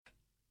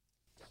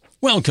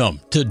Welcome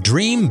to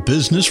Dream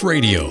Business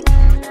Radio,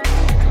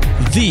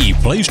 the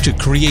place to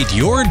create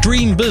your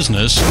dream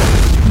business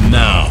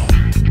now.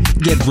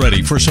 Get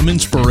ready for some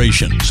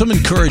inspiration, some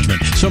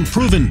encouragement, some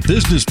proven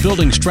business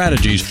building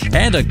strategies,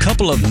 and a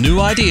couple of new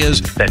ideas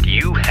that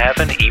you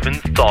haven't even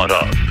thought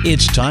of.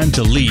 It's time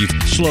to leave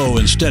slow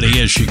and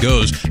steady as she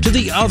goes to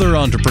the other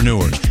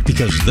entrepreneurs,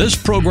 because this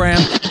program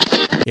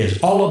is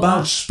all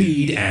about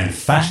speed and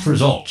fast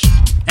results.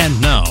 And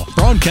now,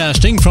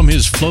 broadcasting from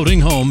his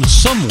floating home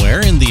somewhere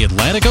in the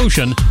Atlantic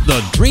Ocean,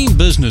 the Dream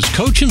Business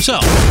Coach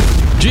himself,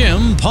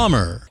 Jim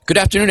Palmer. Good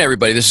afternoon,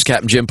 everybody. This is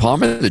Captain Jim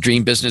Palmer, the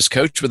Dream Business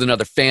Coach, with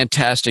another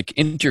fantastic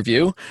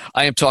interview.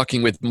 I am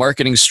talking with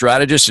marketing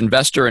strategist,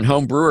 investor, and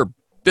home brewer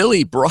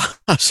Billy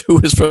Bross, who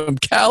is from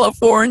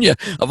California,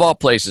 of all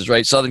places,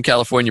 right? Southern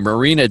California,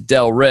 Marina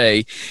Del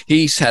Rey.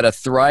 He's had a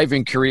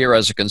thriving career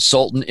as a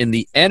consultant in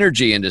the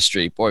energy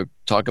industry. Boy,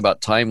 talk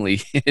about timely.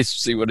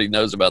 See what he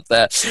knows about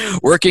that.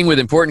 Working with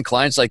important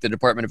clients like the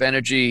Department of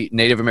Energy,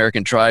 Native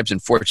American tribes,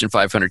 and Fortune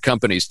 500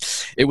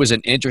 companies. It was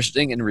an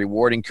interesting and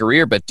rewarding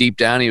career, but deep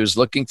down he was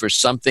looking for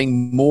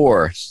something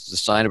more. It's the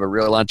sign of a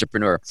real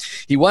entrepreneur.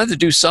 He wanted to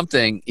do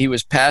something he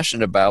was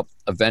passionate about,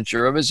 a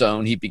venture of his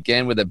own. He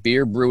began with a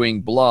beer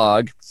brewing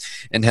blog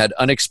and had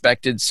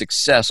unexpected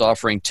success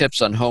offering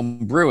tips on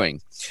home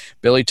brewing.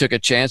 Billy took a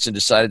chance and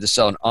decided to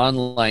sell an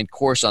online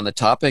course on the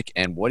topic,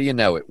 and what do you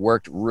know, it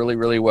worked really,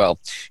 really well.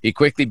 He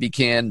quickly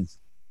began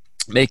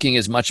making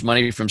as much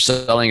money from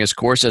selling his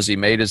course as he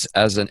made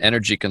as an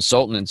energy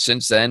consultant, and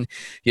since then,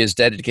 he has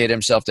dedicated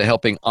himself to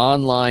helping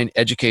online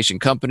education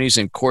companies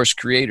and course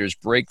creators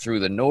break through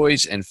the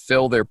noise and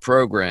fill their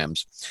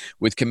programs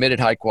with committed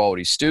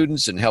high-quality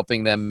students and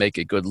helping them make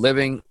a good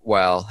living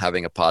while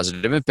having a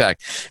positive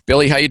impact.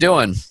 Billy, how you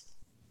doing?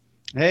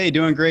 Hey,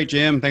 doing great,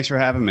 Jim. Thanks for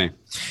having me.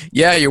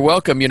 Yeah, you're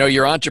welcome. You know,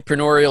 your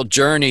entrepreneurial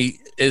journey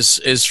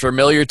is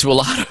familiar to a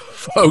lot of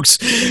folks.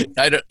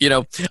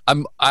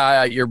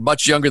 You're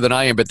much younger than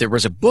I am, but there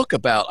was a book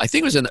about, I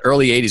think it was in the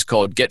early 80s,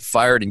 called Get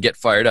Fired and Get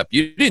Fired Up.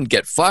 You didn't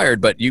get fired,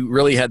 but you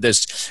really had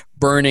this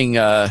burning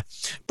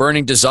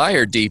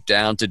desire deep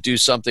down to do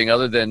something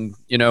other than,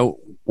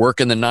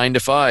 work in the 9 to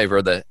 5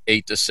 or the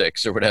 8 to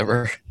 6 or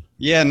whatever.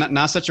 Yeah,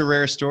 not such a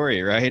rare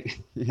story, right?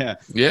 Yeah.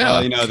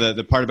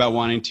 The part about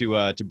wanting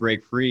to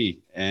break free,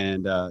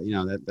 and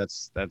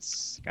that's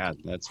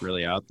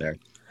really out there.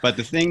 But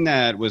the thing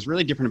that was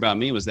really different about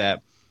me was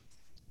that,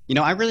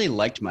 I really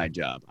liked my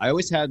job. I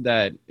always had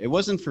that. It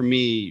wasn't for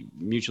me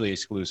mutually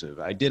exclusive.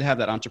 I did have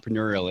that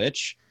entrepreneurial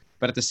itch,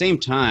 but at the same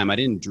time, I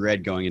didn't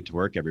dread going into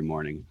work every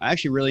morning. I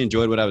actually really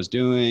enjoyed what I was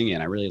doing,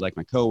 and I really liked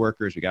my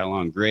coworkers. We got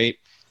along great.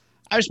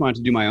 I just wanted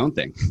to do my own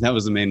thing. That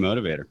was the main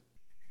motivator.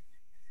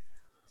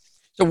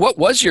 So what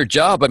was your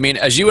job? I mean,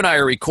 as you and I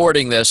are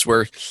recording this,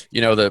 where,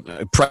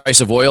 the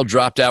price of oil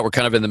dropped out, we're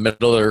kind of in the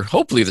middle or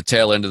hopefully the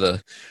tail end of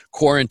the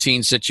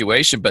quarantine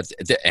situation, but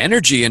the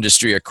energy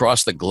industry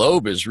across the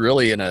globe is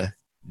really in a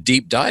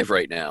deep dive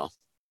right now.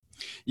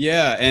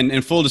 Yeah,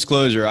 and full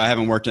disclosure, I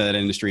haven't worked in that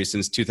industry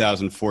since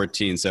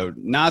 2014, so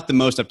not the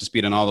most up to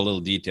speed on all the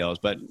little details,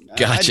 but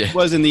Gotcha. I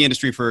was in the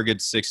industry for a good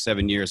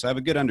 6-7 years, so I have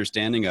a good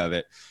understanding of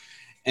it.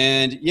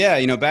 And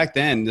yeah, back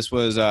then, this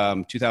was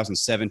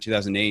 2007,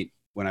 2008,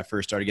 when I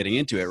first started getting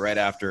into it, right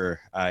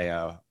after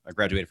I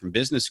graduated from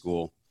business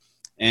school.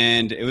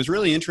 And it was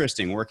really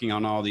interesting working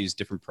on all these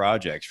different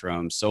projects,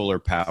 from solar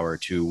power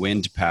to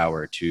wind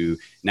power to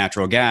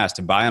natural gas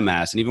to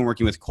biomass, and even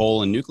working with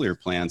coal and nuclear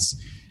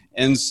plants.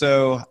 And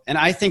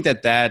I think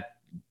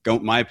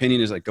my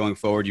opinion is, like, going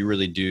forward, you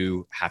really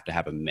do have to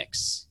have a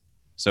mix.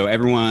 So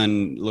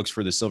everyone looks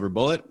for the silver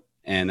bullet,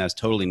 and that's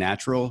totally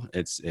natural.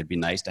 It'd be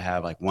nice to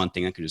have, like, one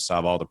thing that could just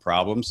solve all the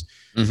problems.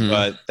 Mm-hmm.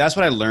 But that's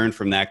what I learned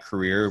from that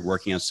career,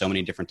 working on so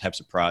many different types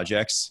of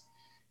projects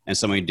and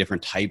so many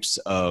different types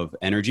of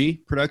energy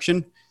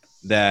production,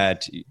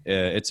 that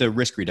it's a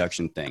risk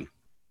reduction thing.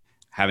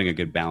 Having a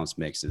good balance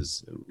mix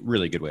is a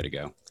really good way to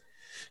go.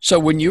 So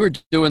when you were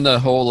doing the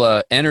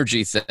whole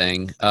energy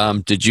thing,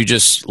 did you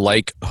just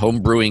like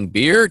home brewing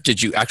beer?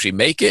 Did you actually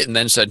make it and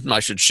then said, I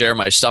should share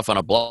my stuff on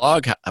a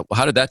blog?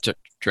 How did that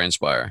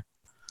transpire?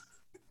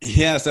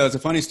 Yeah, so it's a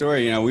funny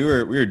story. We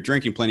were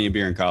drinking plenty of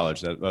beer in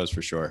college. That was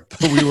for sure.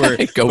 But we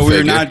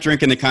were not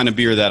drinking the kind of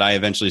beer that I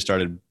eventually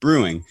started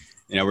brewing.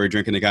 We were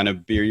drinking the kind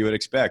of beer you would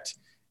expect,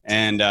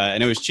 and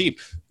it was cheap,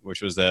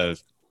 which was the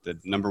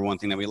number one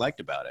thing that we liked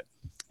about it.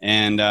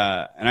 And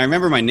I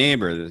remember my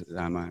neighbor,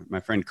 my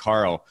friend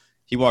Carl.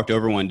 He walked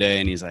over one day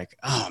and he's like,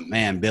 "Oh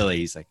man, Billy,"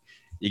 he's like,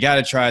 "you got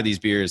to try these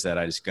beers that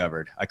I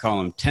discovered. I call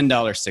them $10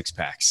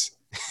 6-packs."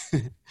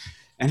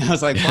 And I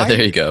was like, yeah,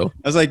 there you go.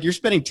 I was like, you're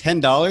spending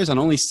 $10 on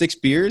only 6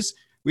 beers?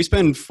 We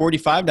spend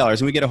 $45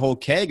 and we get a whole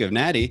keg of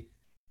Natty.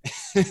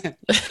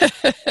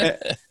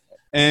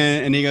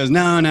 and he goes,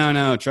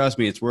 no, trust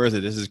me, it's worth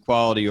it. This is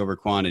quality over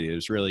quantity. It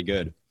was really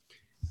good.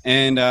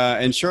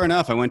 And sure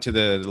enough, I went to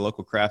the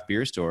local craft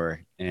beer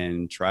store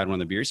and tried one of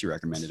the beers he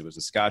recommended. It was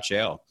a Scotch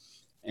ale.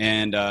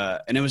 And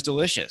it was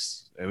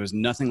delicious. It was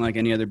nothing like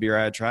any other beer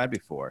I had tried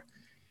before.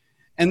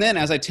 And then,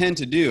 as I tend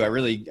to do, I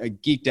really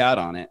geeked out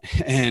on it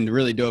and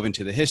really dove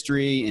into the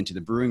history, into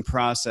the brewing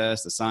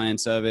process, the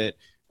science of it.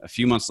 A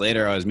few months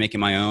later, I was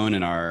making my own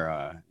in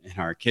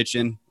our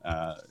kitchen,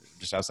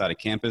 just outside of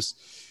campus.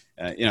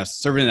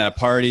 Serving it at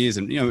parties,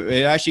 and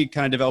it actually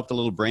kind of developed a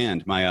little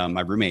brand.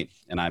 My roommate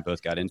and I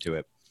both got into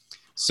it.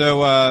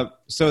 So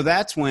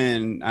that's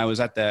when I was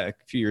at that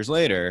a few years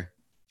later.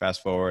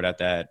 Fast forward at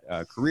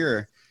that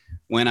career,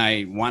 when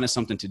I wanted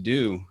something to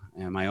do,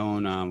 my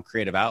own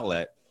creative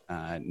outlet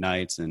at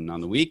nights and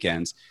on the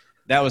weekends.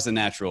 That was the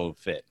natural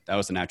fit. That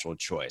was the natural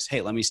choice. Hey,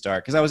 let me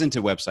start, because I was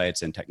into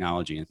websites and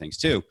technology and things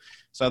too.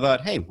 So I thought,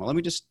 hey, well, let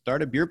me just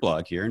start a beer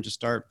blog here and just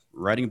start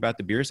writing about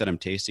the beers that I'm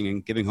tasting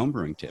and giving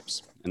homebrewing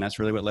tips. And that's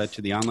really what led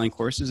to the online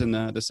courses and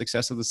the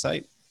success of the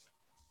site.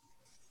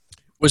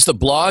 Was the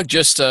blog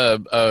just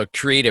a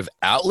creative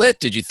outlet?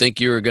 Did you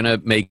think you were going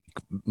to make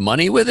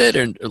money with it?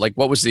 Or like,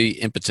 what was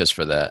the impetus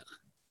for that?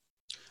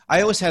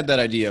 I always had that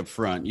idea up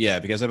front. Yeah,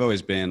 because I've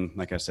always been,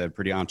 like I said,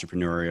 pretty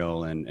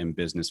entrepreneurial and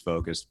business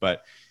focused.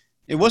 But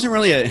it wasn't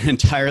really an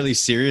entirely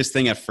serious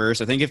thing at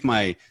first. I think if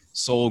my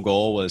sole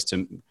goal was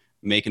to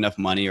make enough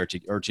money or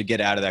to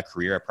get out of that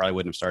career, I probably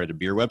wouldn't have started a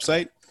beer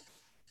website.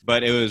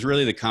 But it was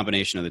really the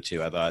combination of the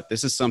two. I thought,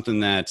 this is something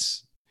that,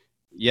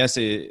 yes,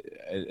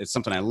 it's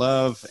something I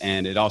love,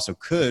 and it also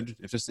could,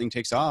 if this thing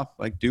takes off,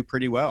 like do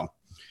pretty well.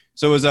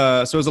 So it was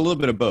a little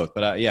bit of both.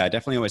 But I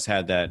definitely always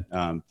had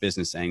that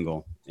business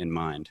angle in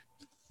mind.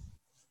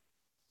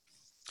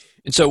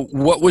 And so,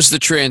 what was the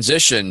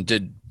transition?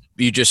 Did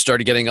you just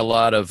started getting a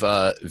lot of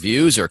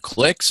views or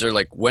clicks, or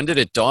like when did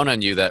it dawn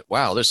on you that,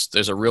 wow,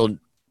 there's a real,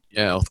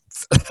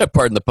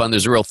 pardon the pun,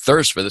 there's a real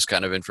thirst for this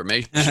kind of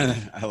information?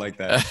 I like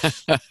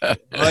that.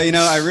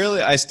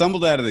 Well, I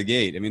stumbled out of the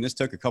gate. I mean, this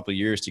took a couple of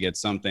years to get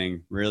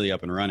something really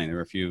up and running. There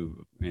were a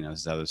few,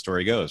 this is how the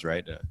story goes,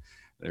 right?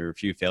 There were a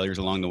few failures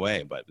along the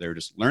way, but they were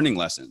just learning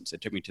lessons.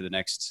 It took me to the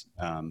next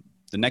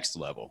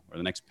level or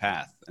the next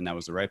path, and that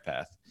was the right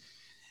path.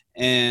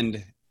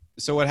 And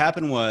so what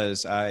happened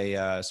was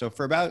so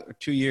for about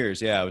 2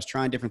 years, I was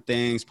trying different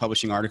things,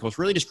 publishing articles,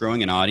 really just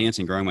growing an audience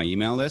and growing my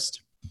email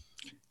list.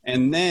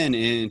 And then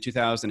in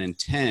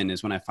 2010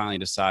 is when I finally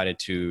decided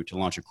to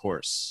launch a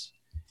course.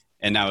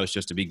 And that was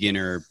just a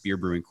beginner beer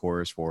brewing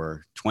course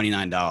for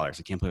 $29. I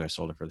can't believe I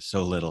sold it for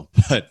so little,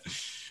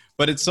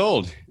 but it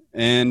sold.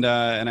 And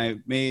I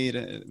made,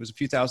 it was a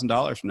few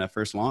 $1,000s from that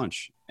first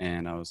launch.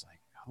 And I was like,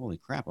 holy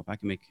crap, if I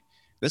can make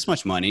this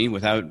much money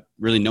without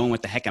really knowing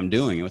what the heck I'm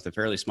doing, and with a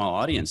fairly small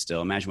audience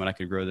still, imagine what I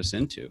could grow this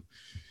into.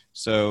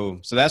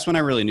 So that's when I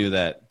really knew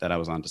that I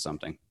was onto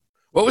something.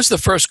 What was the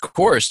first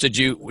course? Did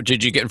you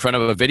get in front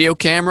of a video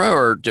camera,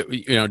 or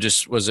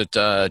just was it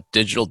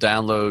digital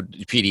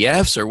download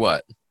PDFs or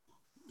what?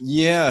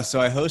 Yeah, so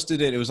I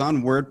hosted it. It was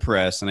on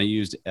WordPress, and I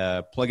used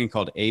a plugin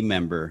called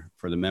Amember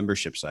for the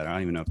membership site. I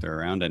don't even know if they're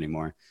around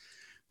anymore.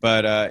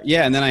 But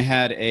and then I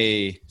had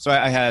I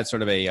had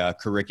sort of a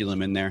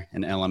curriculum in there,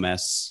 an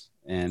LMS.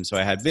 And so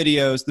I had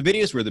videos. The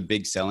videos were the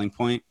big selling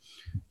point,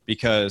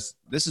 because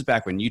this is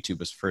back when YouTube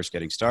was first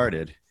getting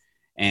started,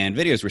 and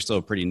videos were still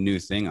a pretty new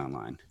thing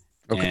online.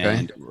 Okay.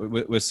 And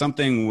with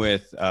something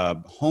with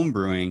home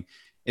brewing,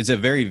 it's a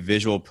very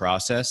visual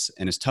process,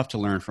 and it's tough to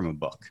learn from a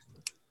book.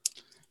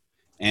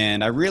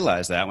 And I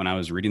realized that when I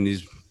was reading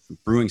these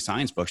brewing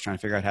science books, trying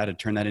to figure out how to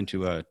turn that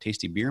into a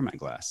tasty beer in my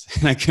glass,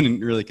 and I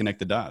couldn't really connect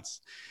the dots.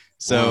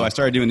 So wow. I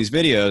started doing these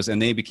videos,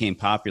 and they became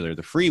popular,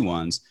 the free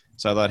ones.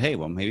 So I thought, hey,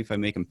 well, maybe if I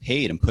make them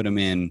paid and put them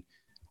in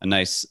a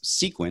nice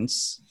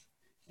sequence,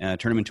 turn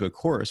them into a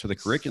course with a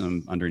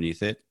curriculum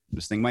underneath it,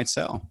 this thing might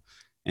sell.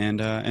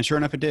 And sure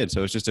enough, it did.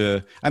 So it's just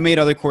I made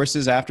other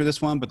courses after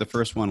this one, but the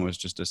first one was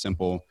just a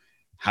simple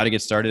how to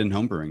get started in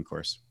homebrewing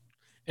course.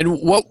 And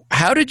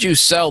how did you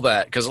sell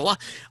that? Because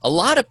a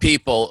lot of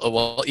people,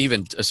 well,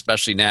 even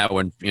especially now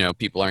when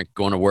people aren't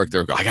going to work,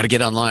 they're I got to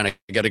get online. I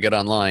got to get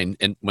online.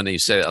 And when they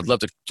say I'd love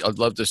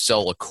to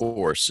sell a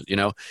course, and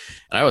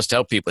I always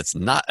tell people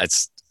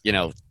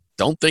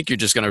don't think you're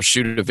just going to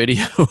shoot a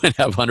video and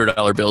have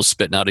 $100 bills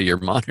spitting out of your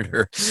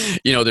monitor.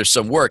 There's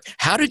some work.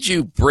 How did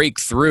you break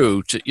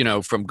through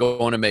to, from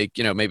going to make,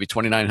 maybe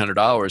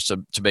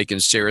 $2,900 to making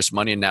serious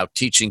money and now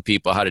teaching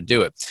people how to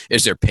do it?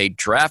 Is there paid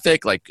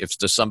traffic? Like,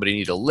 does somebody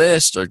need a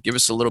list, or give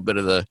us a little bit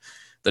of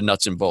the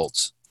nuts and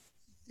bolts?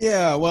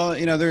 Yeah, well,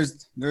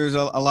 there's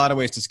a lot of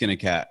ways to skin a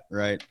cat,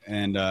 right?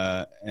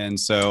 And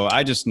so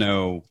I just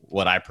know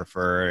what I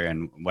prefer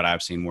and what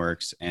I've seen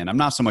works. And I'm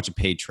not so much a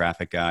paid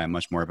traffic guy. I'm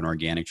much more of an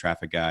organic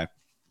traffic guy.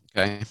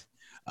 Okay.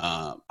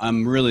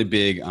 I'm really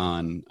big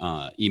on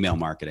email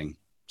marketing.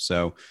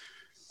 So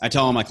I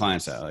tell all my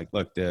clients that, like,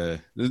 look, this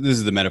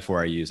is the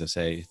metaphor I use. I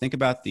say, think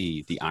about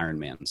the Iron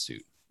Man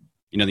suit.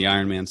 The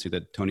Iron Man suit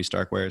that Tony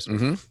Stark wears?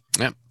 Mm-hmm.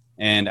 Yeah.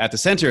 And at the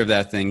center of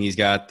that thing, he's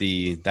got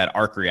that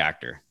arc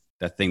reactor.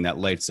 That thing that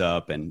lights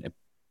up and it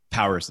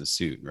powers the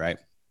suit, right?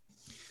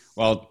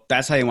 Well,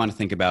 that's how you want to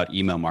think about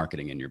email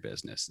marketing in your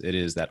business. It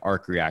is that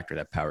arc reactor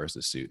that powers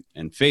the suit.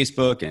 And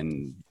Facebook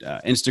and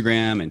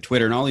Instagram and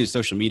Twitter and all these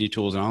social media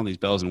tools and all these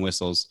bells and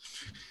whistles,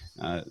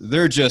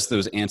 They're just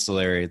those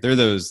ancillary. They're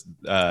those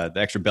the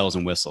extra bells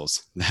and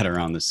whistles that are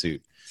on the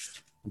suit.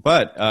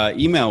 But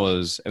email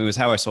was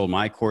how I sold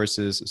my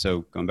courses.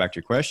 So going back to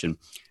your question,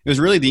 it was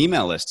really the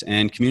email list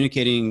and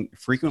communicating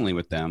frequently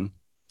with them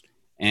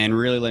and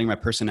really letting my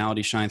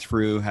personality shine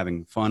through,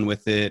 having fun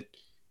with it,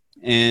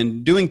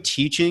 and doing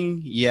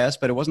teaching, yes,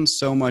 but it wasn't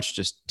so much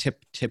just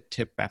tip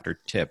after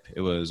tip.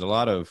 It was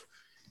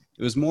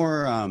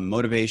more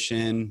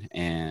motivation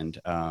and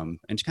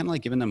just kind of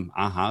like giving them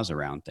ahas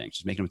around things,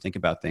 just making them think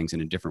about things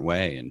in a different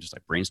way and just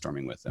like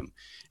brainstorming with them.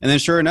 And then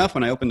sure enough,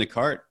 when I opened the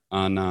cart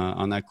on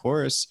that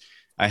course,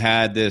 I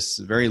had this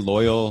very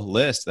loyal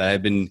list that I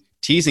had been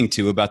teasing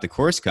to about the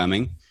course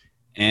coming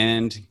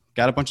and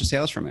got a bunch of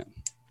sales from it.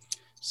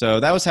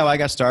 So that was how I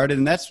got started.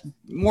 And that's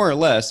more or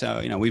less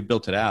how, we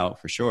built it out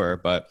for sure,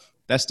 but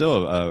that's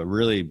still a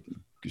really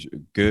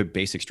good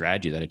basic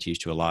strategy that I teach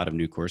to a lot of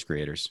new course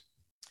creators.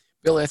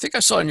 Billy, I think I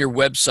saw on your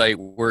website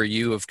where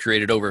you have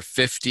created over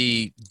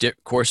 50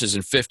 courses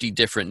in 50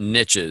 different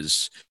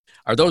niches.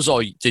 Are those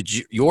all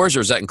yours,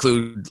 or does that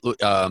include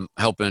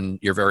helping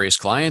your various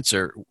clients?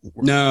 Or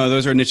no,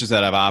 those are niches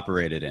that I've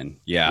operated in.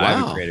 Yeah, wow. I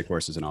haven't created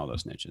courses in all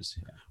those niches.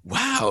 Yeah.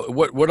 Wow,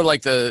 what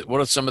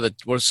are some of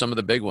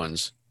the big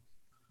ones?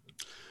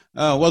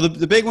 Oh well,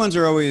 the big ones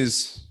are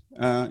always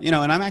and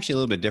I'm actually a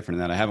little bit different in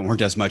that I haven't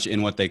worked as much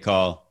in what they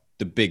call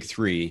the big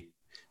three.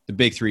 The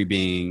big three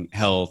being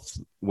health,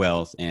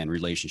 wealth, and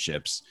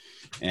relationships.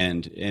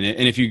 And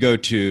if you go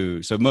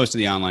to, so most of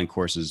the online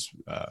courses,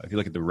 if you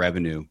look at the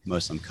revenue,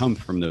 most of them come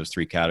from those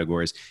three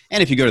categories.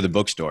 And if you go to the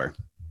bookstore,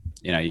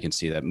 you can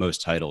see that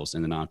most titles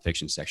in the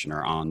nonfiction section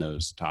are on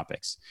those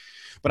topics.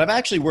 But I've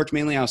actually worked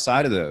mainly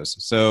outside of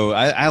those. So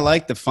I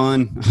like the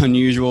fun,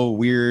 unusual,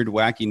 weird,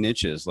 wacky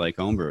niches like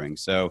homebrewing.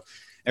 So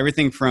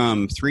everything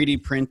from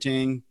 3D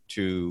printing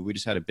to, we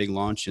just had a big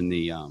launch in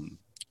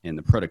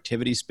the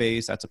productivity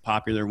space. That's a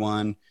popular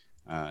one.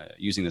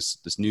 Using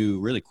this new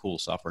really cool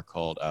software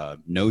called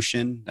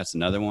Notion. That's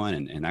another one.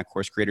 And that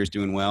course creator is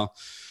doing well.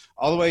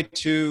 All the way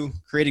to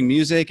creating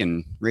music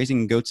and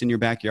raising goats in your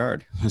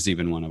backyard was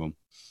even one of them.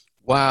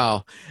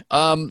 Wow.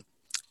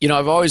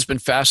 I've always been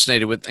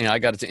fascinated with, I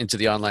got into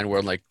the online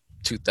world like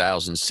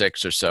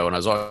 2006 or so, and I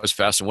was always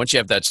fascinated. Once you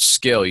have that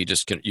skill, you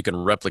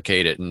can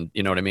replicate it, and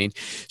you know what I mean.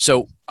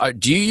 So,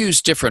 do you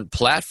use different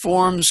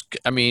platforms?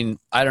 I mean,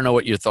 I don't know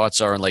what your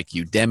thoughts are on like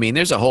Udemy. And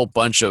there's a whole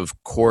bunch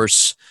of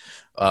course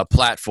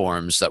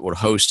platforms that would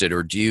host it,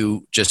 or do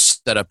you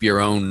just set up your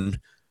own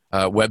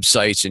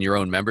websites and your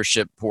own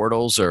membership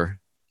portals? Or,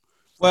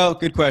 well,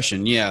 good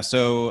question. Yeah,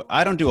 so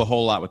I don't do a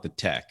whole lot with the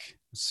tech.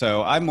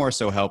 So I more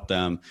so help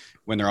them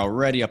when they're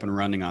already up and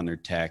running on their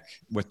tech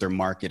with their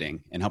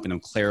marketing and helping them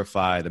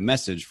clarify the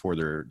message for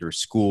their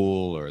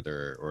school or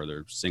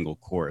their single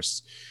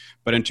course.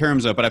 But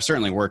but I've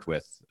certainly worked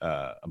with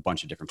a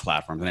bunch of different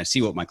platforms, and I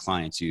see what my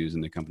clients use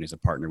and the companies I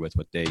partner with,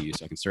 what they use.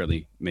 So I can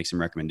certainly make some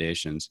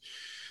recommendations.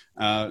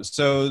 I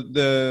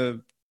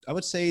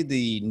would say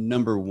the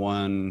number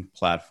one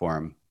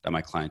platform that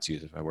my clients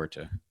use, if I were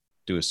to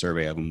do a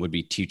survey of them, would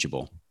be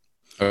Teachable.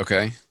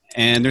 Okay.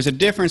 And there's a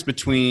difference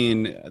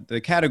between the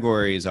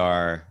categories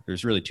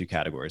there's really two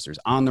categories. There's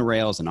on the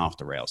rails and off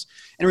the rails.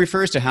 And it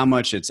refers to how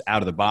much it's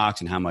out of the box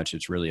and how much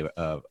it's really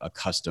a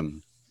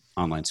custom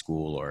online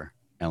school or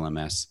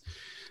LMS.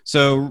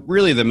 So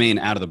really the main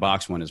out of the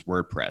box one is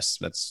WordPress.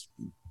 That's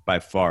by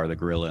far the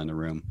gorilla in the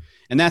room.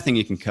 And that thing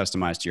you can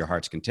customize to your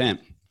heart's content.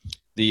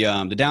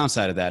 The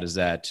downside of that is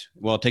that,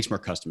 well, it takes more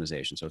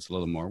customization. So it's a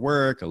little more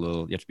work,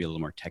 you have to be a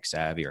little more tech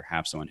savvy or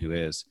have someone who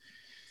is.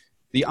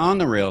 The on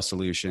the rail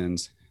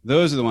solutions,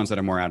 those are the ones that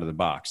are more out of the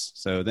box.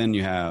 So then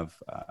you have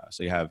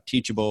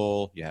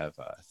Teachable, you have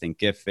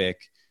Thinkific,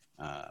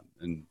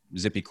 and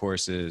Zippy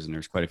Courses, and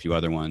there's quite a few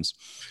other ones.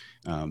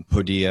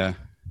 Podia,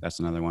 that's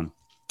another one.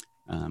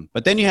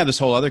 But then you have this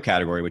whole other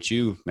category, which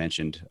you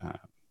mentioned,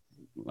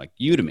 like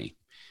Udemy.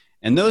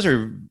 And those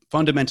are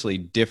fundamentally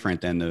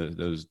different than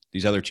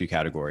these other two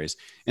categories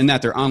in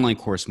that they're online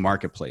course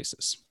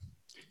marketplaces.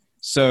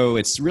 So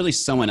it's really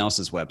someone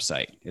else's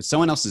website. It's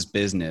someone else's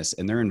business,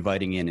 and they're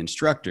inviting in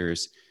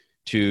instructors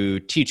to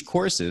teach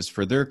courses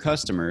for their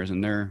customers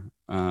and their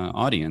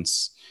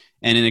audience.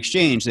 And in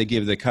exchange, they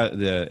give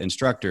the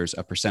instructors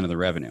a % of the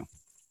revenue.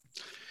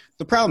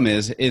 The problem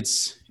is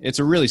it's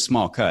a really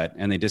small cut,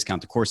 and they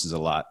discount the courses a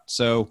lot.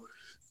 So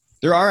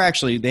there are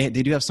actually, they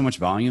do have so much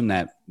volume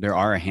that there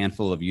are a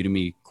handful of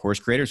Udemy course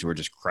creators who are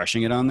just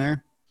crushing it on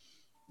there.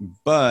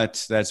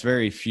 But that's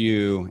very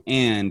few,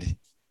 and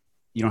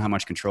you don't have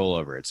much control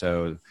over it.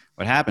 So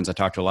what happens, I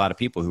talked to a lot of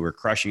people who were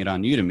crushing it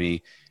on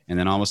Udemy, and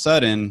then all of a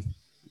sudden,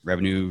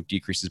 revenue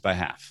decreases by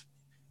half,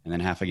 and then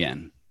half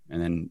again.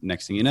 And then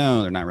next thing you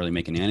know, they're not really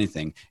making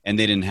anything. And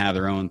they didn't have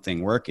their own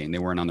thing working. They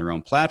weren't on their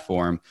own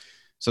platform.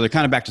 So they're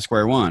kind of back to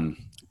square one,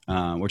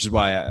 which is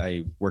why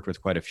I worked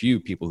with quite a few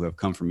people who have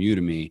come from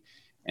Udemy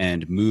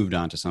and moved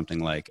on to something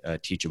like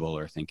Teachable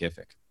or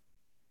Thinkific.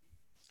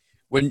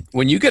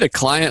 When you get a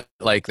client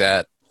like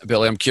that,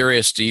 Billy, I'm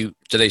curious, do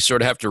they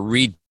sort of have to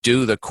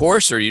redo the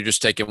course, or are you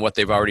just taking what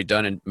they've already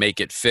done and make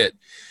it fit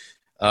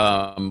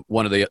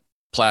one of the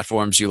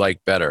platforms you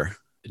like better?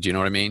 Do you know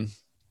what I mean?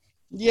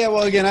 Yeah,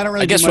 well, again, I don't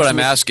really. I guess do much what I'm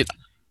with- asking.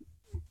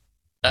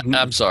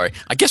 I'm sorry.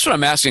 I guess what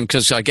I'm asking,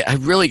 because I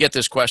really get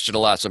this question a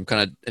lot, so I'm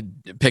kind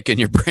of picking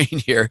your brain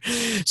here.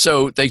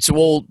 So they say,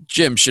 well,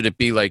 Jim, should it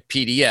be like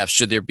PDF?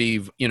 Should there be,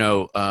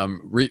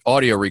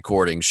 audio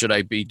recording? Should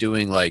I be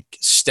doing like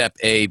step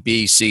A,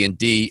 B, C, and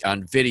D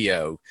on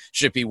video?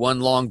 Should it be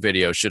one long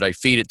video? Should I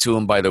feed it to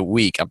them by the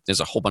week? There's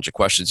a whole bunch of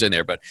questions in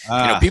there, but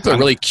people are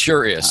really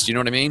curious. You know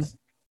what I mean?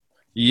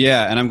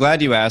 Yeah, and I'm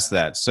glad you asked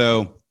that.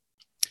 So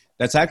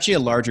that's actually a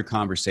larger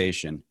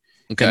conversation.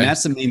 Okay.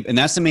 And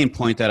that's the main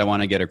point that I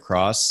want to get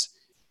across,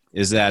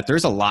 is that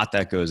there's a lot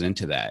that goes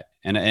into that.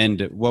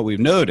 And what we've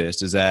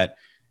noticed is that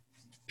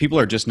people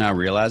are just now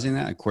realizing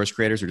that. Course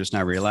creators are just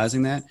now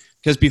realizing that.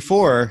 Because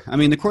before, I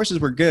mean, the courses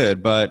were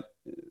good, but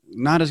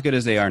not as good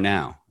as they are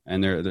now.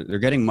 And they're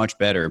getting much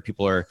better.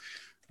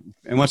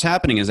 And what's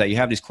happening is that you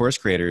have these course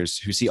creators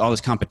who see all this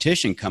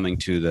competition coming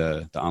to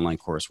the online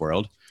course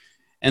world.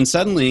 And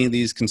suddenly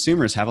these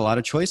consumers have a lot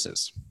of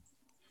choices.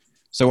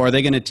 So are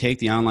they going to take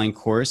the online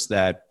course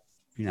that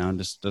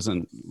just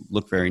doesn't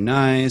look very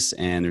nice,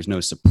 and there's no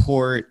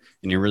support,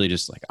 and you're really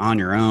just like on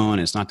your own,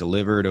 and it's not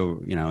delivered,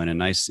 in a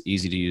nice,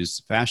 easy to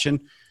use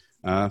fashion,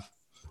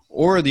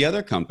 or the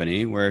other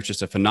company where it's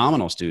just a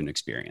phenomenal student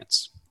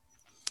experience?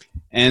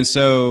 And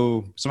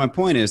so my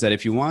point is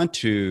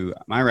that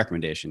my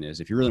recommendation is,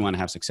 if you really want to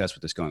have success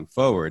with this going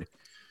forward,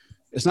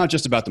 it's not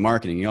just about the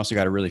marketing. You also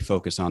got to really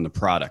focus on the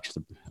product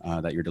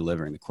that you're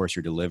delivering, the course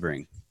you're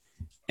delivering.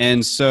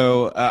 And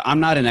so I'm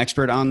not an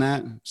expert on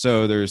that.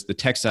 So there's the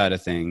tech side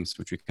of things,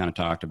 which we kind of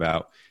talked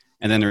about.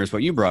 And then there's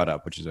what you brought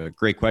up, which is a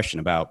great question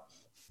about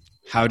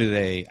how do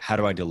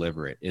I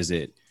deliver it? Is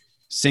it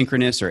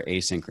synchronous or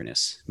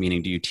asynchronous?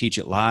 Meaning, do you teach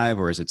it live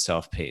or is it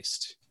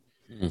self-paced?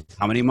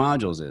 How many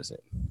modules is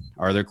it?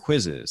 Are there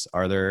quizzes?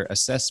 Are there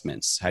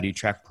assessments? How do you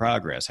track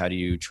progress? How do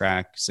you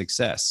track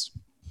success?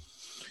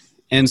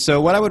 And so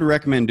what I would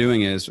recommend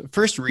doing is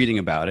first reading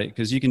about it,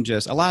 because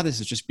a lot of this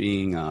is just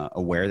being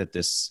aware that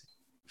this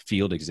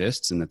field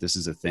exists and that this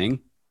is a thing.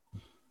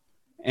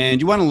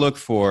 And you want to look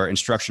for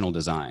instructional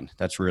design.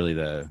 That's really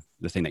the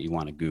thing that you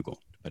want to Google,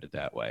 to put it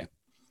that way.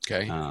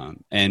 Okay.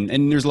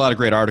 And there's a lot of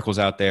great articles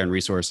out there and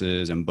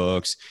resources and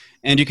books.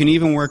 And you can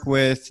even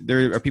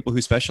there are people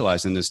who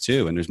specialize in this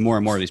too. And there's more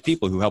and more of these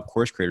people who help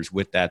course creators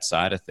with that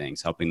side of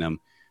things, helping them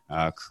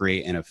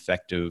create an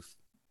effective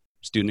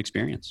student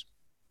experience.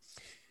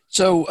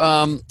 So,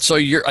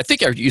 I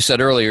think you said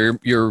earlier,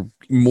 you're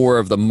more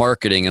of the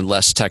marketing and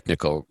less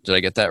technical. Did I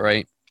get that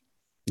right?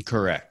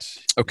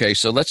 Correct. Okay.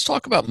 So let's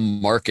talk about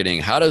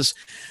marketing. How does,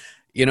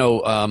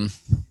 without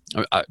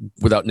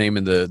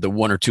naming the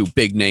one or two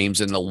big names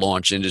in the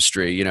launch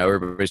industry,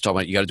 everybody's talking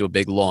about, you got to do a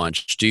big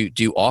launch. Do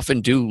you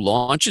often do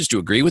launches? Do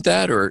you agree with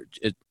that? Or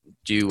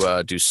do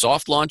you do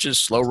soft launches,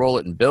 slow roll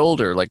it and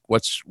build, or like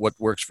what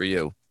works for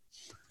you?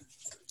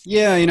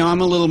 Yeah,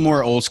 I'm a little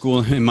more old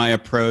school in my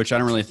approach. I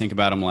don't really think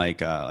about them like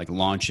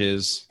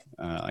launches.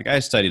 I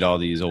studied all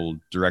these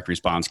old direct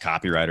response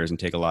copywriters and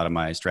take a lot of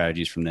my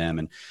strategies from them.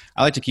 And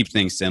I like to keep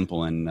things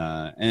simple.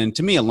 And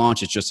to me, a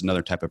launch is just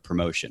another type of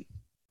promotion.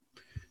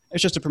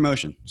 It's just a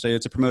promotion. So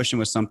it's a promotion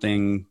with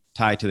something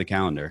tied to the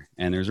calendar,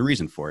 and there's a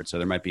reason for it. So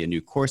there might be a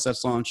new course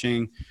that's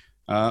launching,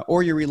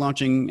 or you're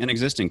relaunching an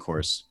existing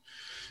course.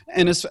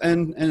 And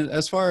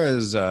as far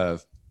as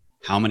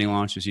how many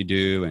launches you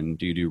do, and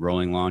do you do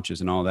rolling launches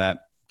and all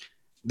that,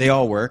 they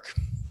all work.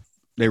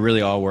 They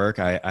really all work.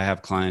 I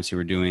have clients who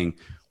are doing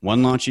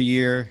one launch a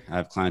year. I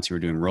have clients who are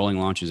doing rolling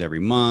launches every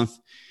month.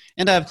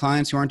 And I have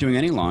clients who aren't doing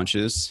any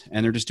launches,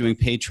 and they're just doing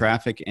paid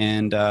traffic,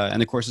 and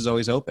the course is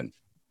always open.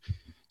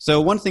 So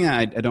one thing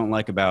I don't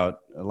like about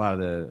a lot of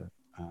the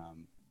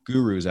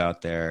gurus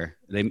out there,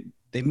 they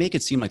make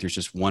it seem like there's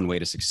just one way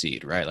to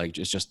succeed, right? Like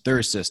it's just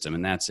their system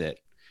and that's it.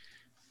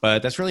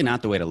 But that's really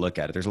not the way to look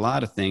at it. There's a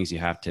lot of things you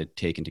have to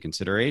take into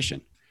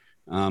consideration.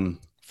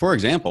 For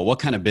example, what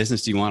kind of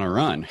business do you want to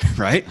run,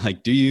 right?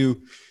 Like, do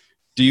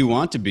you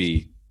want to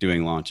be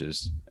doing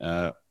launches?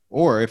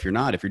 Or if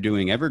you're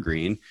doing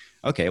evergreen,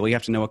 okay, well, you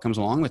have to know what comes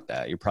along with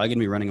that. You're probably going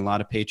to be running a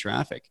lot of paid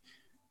traffic.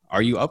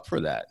 Are you up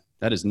for that?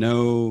 That's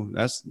no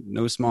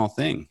small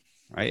thing,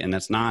 right? And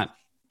that's not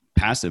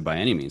passive by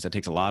any means. That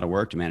takes a lot of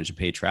work to manage a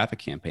paid traffic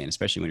campaign,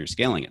 especially when you're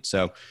scaling it.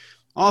 So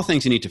all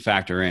things you need to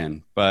factor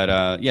in.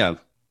 But yeah,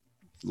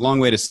 long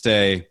way to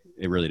say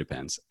it really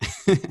depends.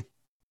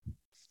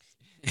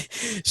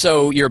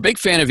 So you're a big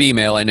fan of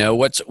email, I know.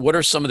 What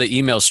are some of the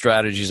email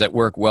strategies that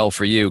work well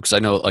for you? Because I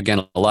know,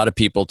 again, a lot of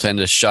people tend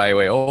to shy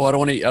away. Oh, I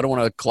don't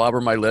want to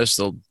clobber my list.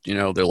 They'll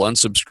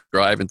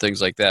unsubscribe and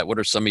things like that. What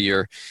are some of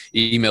your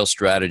email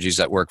strategies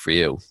that work for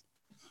you?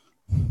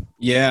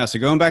 Yeah. So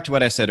going back to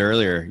what I said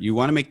earlier, you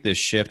want to make this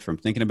shift from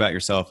thinking about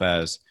yourself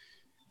as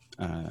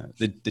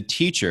the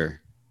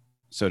teacher,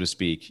 so to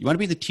speak. You want to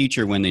be the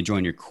teacher when they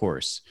join your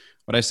course.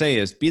 What I say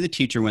is be the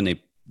teacher when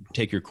they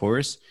take your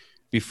course.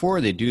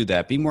 Before they do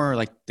that, be more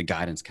like the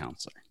guidance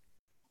counselor.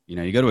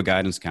 You go to a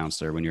guidance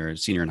counselor when you're a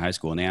senior in high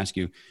school and they ask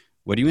you,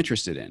 what are you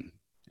interested in?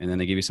 And then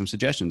they give you some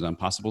suggestions on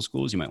possible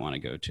schools you might want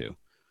to go to.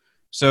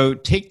 So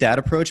take that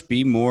approach,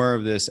 be more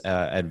of this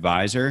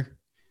advisor,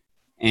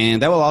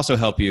 and that will also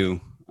help you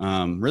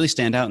really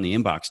stand out in the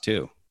inbox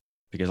too,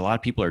 because a lot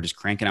of people are just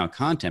cranking out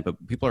content,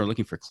 but people are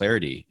looking for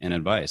clarity and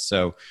advice.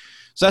 So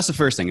that's the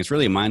first thing. It's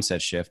really a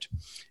mindset shift.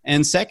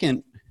 And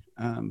second,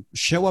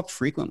 show up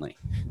frequently.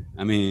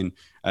 I mean,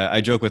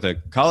 I joke with a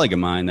colleague of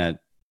mine that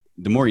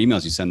the more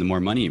emails you send, the more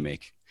money you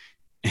make.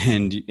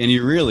 And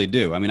you really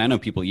do. I mean, I know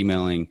people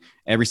emailing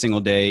every single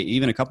day,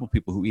 even a couple of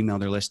people who email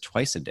their list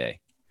twice a day.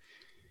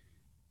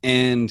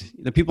 And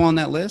the people on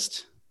that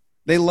list,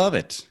 they love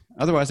it.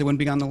 Otherwise, they wouldn't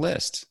be on the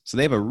list. So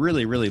they have a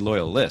really, really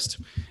loyal list.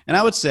 And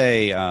I would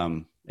say,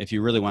 if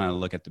you really want to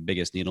look at the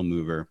biggest needle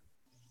mover,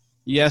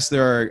 yes,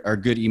 there are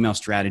good email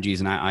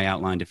strategies, and I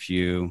outlined a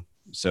few.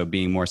 So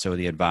being more so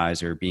the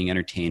advisor, being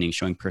entertaining,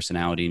 showing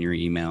personality in your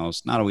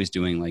emails, not always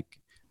doing like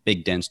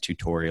big, dense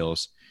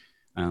tutorials,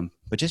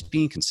 but just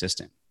being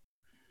consistent.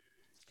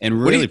 And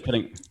really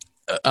putting...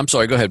 I'm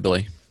sorry, go ahead,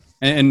 Billy.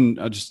 And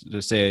I'll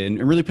just say,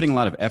 and really putting a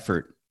lot of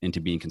effort into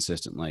being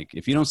consistent. Like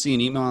if you don't see an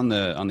email on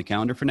the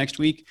calendar for next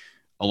week,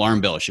 alarm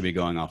bell should be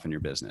going off in your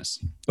business.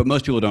 But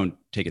most people don't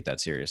take it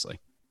that seriously.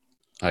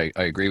 I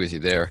agree with you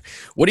there.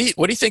 What do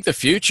you think the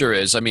future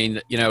is? I mean,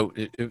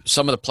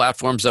 some of the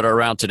platforms that are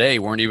around today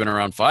weren't even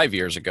around 5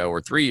 years ago or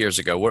 3 years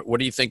ago. What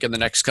do you think in the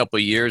next couple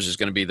of years is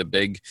going to be the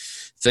big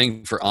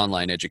thing for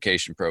online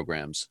education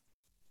programs?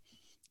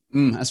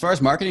 As far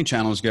as marketing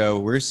channels go,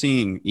 we're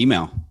seeing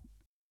email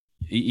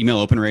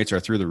open rates are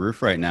through the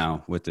roof right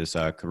now with this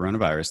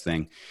coronavirus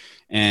thing.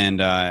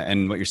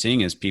 And what you're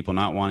seeing is people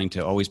not wanting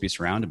to always be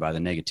surrounded by the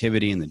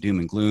negativity and the doom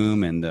and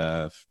gloom and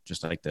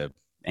just like the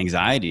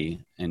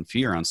anxiety and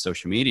fear on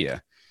social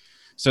media.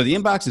 So the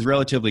inbox is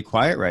relatively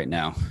quiet right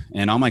now.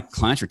 And all my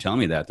clients are telling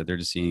me that they're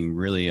just seeing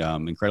really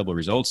incredible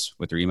results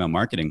with their email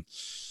marketing.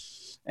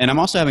 And I'm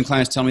also having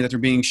clients tell me that they're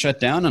being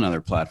shut down on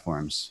other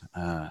platforms.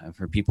 I've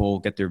heard people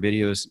get their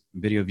video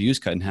views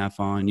cut in half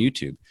on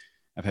YouTube.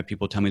 I've had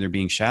people tell me they're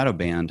being shadow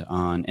banned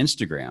on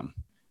Instagram.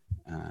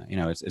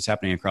 It's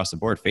happening across the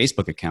board.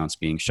 Facebook accounts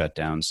being shut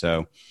down.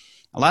 So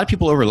a lot of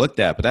people overlook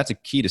that, but that's a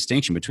key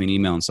distinction between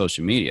email and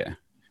social media.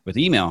 With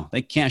email,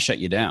 they can't shut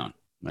you down.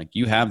 Like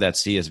you have that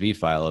CSV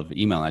file of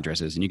email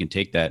addresses, and you can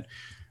take that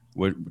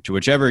to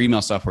whichever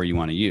email software you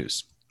want to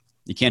use.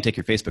 You can't take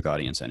your Facebook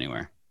audience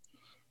anywhere.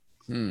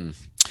 I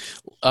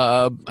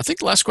think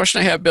the last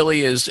question I have,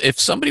 Billy, is if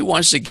somebody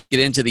wants to get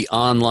into the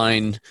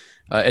online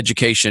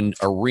education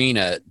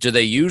arena, do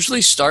they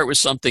usually start with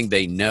something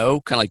they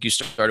know, kind of like you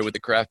started with the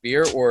craft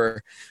beer,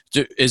 or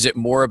is it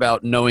more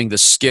about knowing the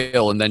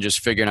skill and then just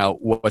figuring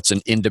out what's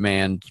an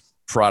in-demand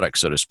product,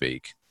 so to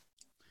speak?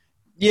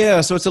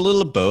 Yeah, so it's a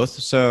little of both.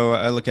 So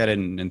I look at it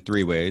in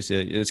three ways.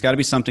 It's got to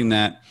be something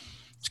that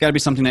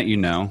you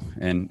know,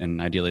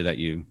 and ideally that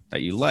you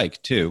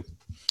like too,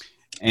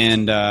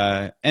 and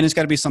it's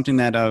got to be something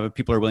that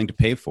people are willing to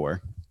pay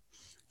for,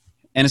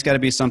 and it's got to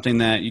be something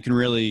that you can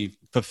really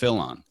fulfill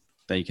on,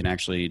 that you can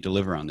actually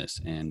deliver on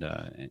this and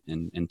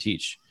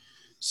teach.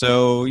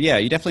 So yeah,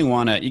 you definitely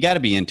you got to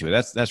be into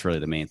it. That's really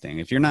the main thing.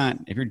 If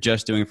you're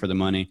just doing it for the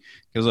money,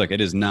 because look, it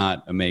is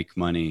not a make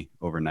money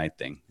overnight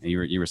thing.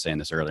 You were saying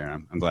this earlier,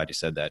 and I'm glad you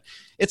said that.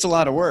 It's a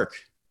lot of work,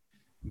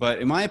 but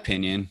in my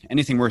opinion,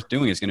 anything worth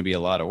doing is going to be a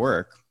lot of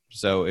work.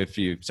 So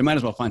might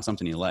as well find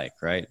something you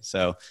like, right?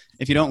 So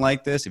if you don't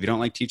like this, if you don't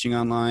like teaching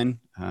online,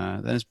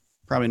 then it's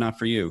probably not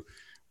for you.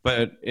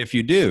 But if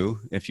you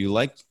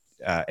like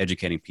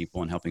educating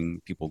people and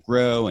helping people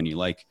grow, and you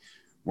like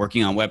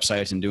working on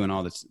websites and doing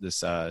all this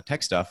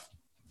tech stuff,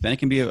 then it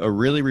can be a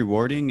really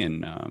rewarding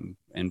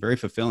and very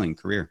fulfilling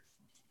career.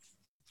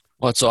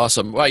 Well, that's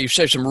awesome. Wow, you've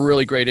shared some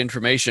really great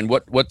information.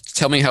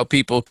 Tell me how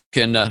people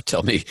can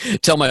tell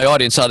my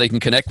audience how they can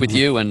connect with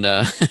you and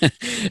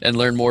and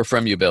learn more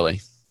from you,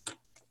 Billy.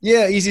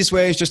 Yeah, easiest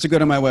way is just to go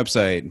to my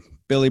website,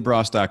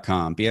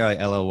 billybross.com,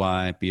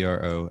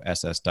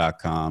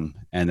 BILLYBROSS.com.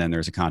 And then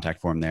there's a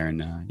contact form there.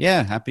 And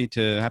happy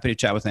to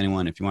chat with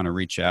anyone if you want to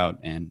reach out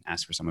and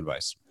ask for some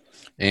advice.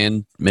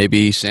 And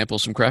maybe sample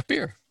some craft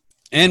beer.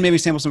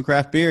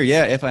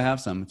 Yeah, if I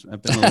have some. It's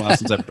been a little while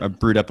since I've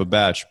brewed up a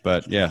batch.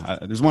 But yeah,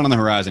 there's one on the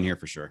horizon here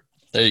for sure.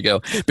 There you go.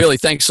 Billy,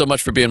 thanks so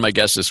much for being my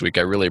guest this week.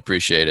 I really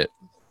appreciate it.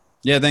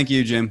 Yeah, thank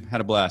you, Jim.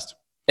 Had a blast.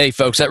 Hey,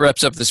 folks, that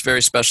wraps up this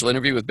very special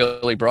interview with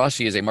Billy Bross.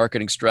 He is a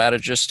marketing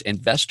strategist,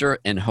 investor,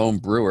 and home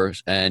brewer,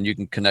 and you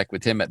can connect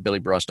with him at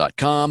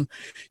billybross.com.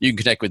 You can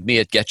connect with me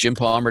at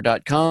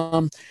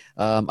getjimpalmer.com.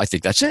 I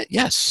think that's it.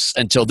 Yes.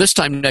 Until this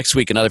time next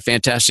week, another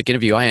fantastic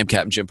interview. I am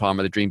Captain Jim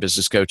Palmer, the Dream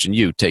Business Coach, and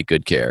you take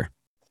good care.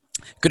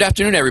 Good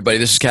afternoon, everybody.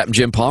 This is Captain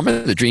Jim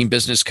Palmer, the Dream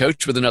Business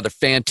Coach, with another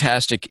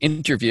fantastic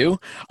interview.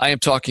 I am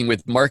talking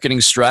with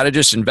marketing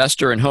strategist,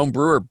 investor, and home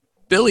brewer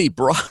Billy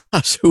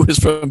Bross, who is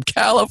from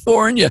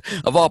California,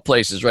 of all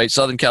places, right?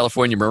 Southern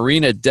California,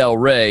 Marina Del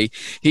Rey.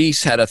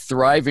 He's had a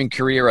thriving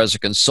career as a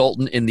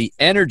consultant in the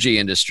energy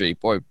industry.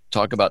 Boy,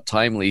 talk about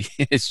timely,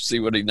 see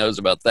what he knows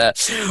about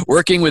that.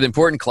 Working with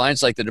important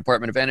clients like the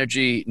Department of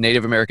Energy,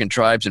 Native American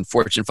tribes, and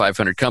Fortune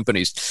 500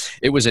 companies.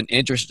 It was an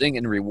interesting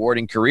and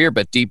rewarding career,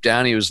 but deep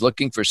down he was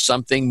looking for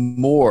something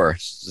more.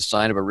 It's the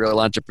sign of a real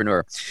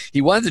entrepreneur.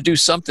 He wanted to do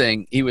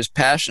something he was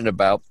passionate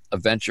about, a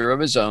venture of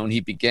his own. He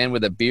began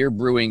with a beer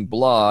brewing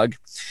blog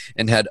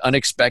and had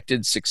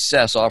unexpected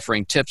success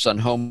offering tips on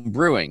home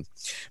brewing.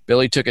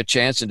 Billy took a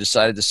chance and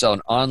decided to sell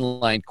an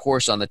online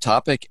course on the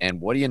topic,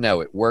 and what do you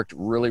know, it worked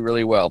really,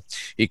 really well.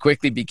 He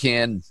quickly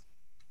began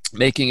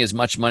making as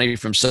much money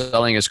from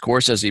selling his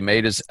course as he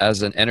made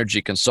as an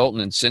energy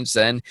consultant. And since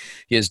then,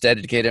 he has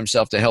dedicated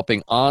himself to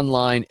helping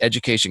online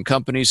education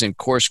companies and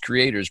course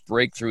creators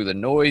break through the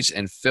noise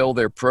and fill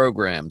their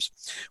programs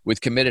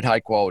with committed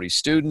high-quality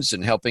students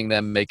and helping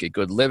them make a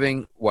good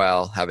living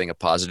while having a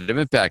positive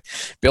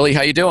impact. Billy,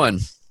 how you doing?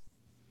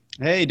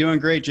 Hey, doing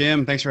great,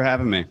 Jim. Thanks for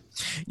having me.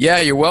 Yeah,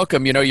 you're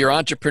welcome. You know, your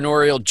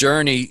entrepreneurial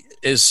journey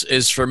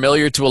is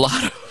familiar to a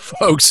lot of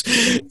folks.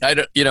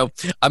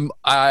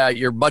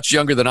 You're much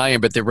younger than I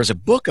am, but there was a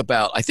book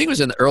about, I think it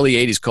was in the early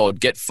 80s, called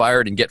Get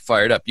Fired and Get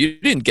Fired Up. You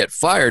didn't get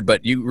fired,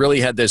 but you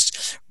really had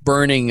this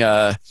burning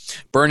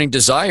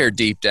desire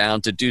deep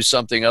down to do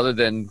something other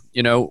than,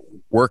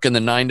 work in the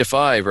 9 to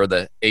 5 or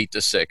the 8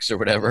 to 6 or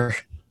whatever.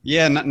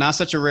 Yeah, not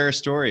such a rare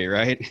story,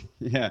 right?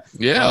 Yeah.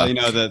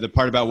 The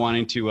part about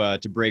wanting to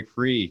break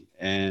free,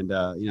 and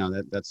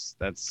that's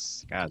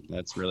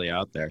really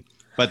out there.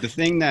 But the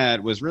thing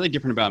that was really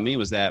different about me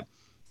was that,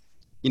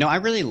 I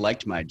really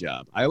liked my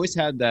job. I always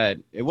had that.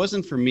 It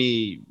wasn't for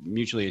me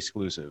mutually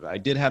exclusive. I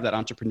did have that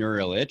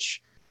entrepreneurial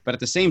itch, but at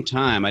the same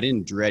time, I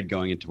didn't dread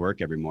going into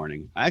work every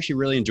morning. I actually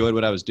really enjoyed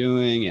what I was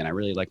doing, and I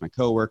really liked my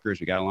coworkers.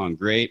 We got along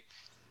great.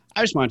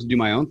 I just wanted to do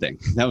my own thing.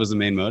 That was the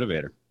main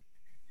motivator.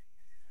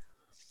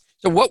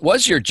 So what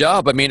was your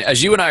job? I mean,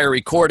 as you and I are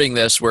recording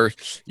this, where,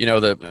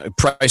 the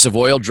price of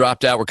oil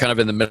dropped out, we're kind of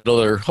in the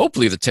middle or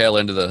hopefully the tail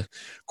end of the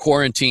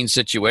quarantine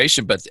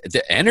situation, but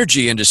the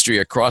energy industry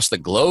across the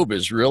globe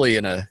is really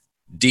in a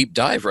deep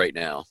dive right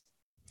now.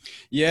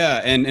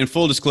 Yeah, and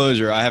full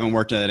disclosure, I haven't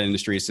worked in that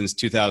industry since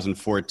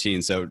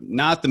 2014, so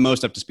not the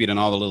most up to speed on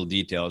all the little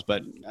details,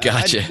 but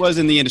Gotcha. I was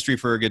in the industry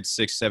for a good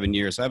 6-7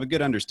 years, so I have a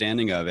good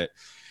understanding of it.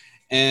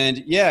 And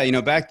yeah,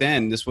 back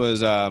then, this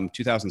was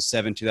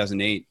 2007,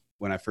 2008,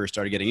 when I first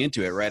started getting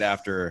into it, right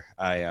after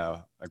I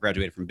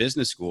graduated from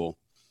business school.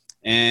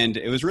 And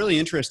it was really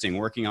interesting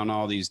working on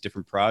all these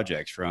different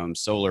projects, from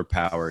solar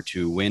power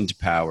to wind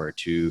power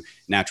to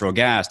natural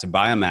gas to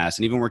biomass,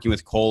 and even working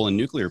with coal and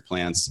nuclear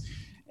plants.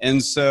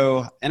 And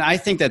I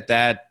think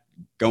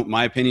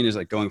my opinion is,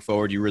 like, going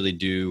forward, you really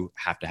do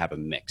have to have a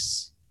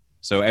mix.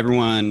 So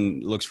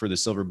everyone looks for the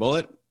silver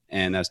bullet,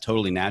 and that's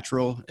totally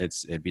natural.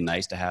 It'd be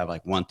nice to have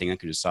like one thing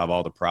that could just solve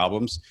all the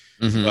problems.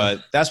 Mm-hmm.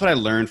 But that's what I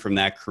learned from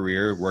that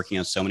career, working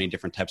on so many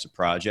different types of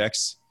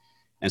projects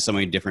and so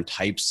many different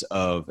types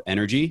of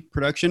energy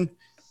production,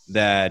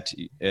 that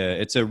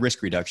it's a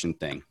risk reduction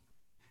thing.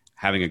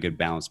 Having a good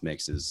balanced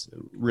mix is a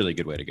really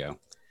good way to go.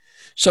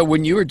 So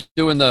when you were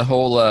doing the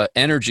whole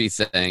energy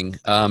thing,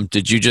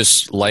 did you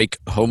just like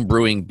home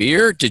brewing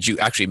beer? Did you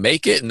actually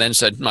make it and then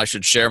said, I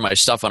should share my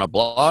stuff on a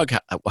blog?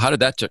 How did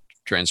that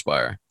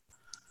transpire?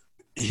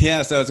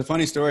 Yeah, so it's a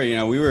funny story.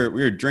 We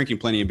were drinking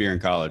plenty of beer in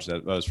college.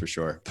 That was for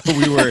sure. But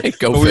we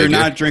were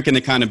not drinking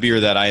the kind of beer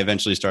that I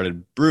eventually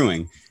started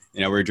brewing.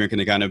 We were drinking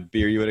the kind of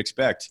beer you would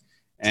expect,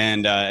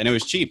 and it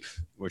was cheap,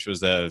 which was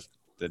the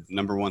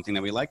number one thing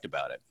that we liked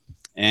about it.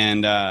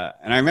 And I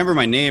remember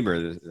my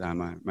neighbor,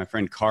 my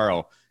friend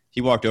Carl. He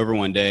walked over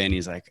one day and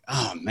he's like,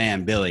 "Oh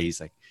man, Billy," he's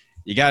like,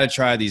 "you got to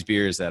try these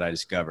beers that I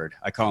discovered.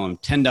 I call them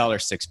 $10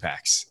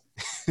 6-packs."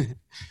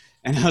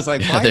 And I was like,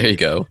 yeah, there you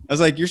go. I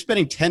was like, you're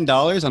spending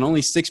 $10 on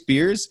only 6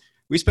 beers?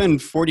 We spend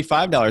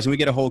 $45 and we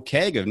get a whole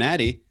keg of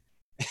Natty.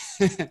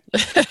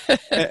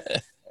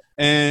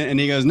 and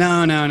he goes,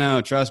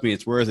 no, trust me,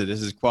 it's worth it.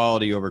 This is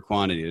quality over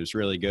quantity. It was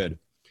really good.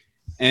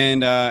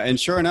 And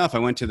sure enough, I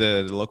went to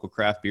the local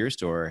craft beer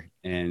store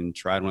and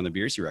tried one of the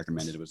beers he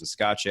recommended. It was a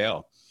Scotch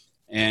ale.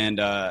 And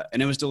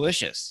it was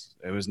delicious.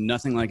 It was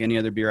nothing like any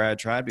other beer I had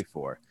tried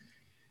before.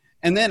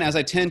 And then, as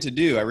I tend to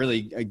do, I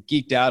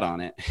geeked out on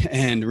it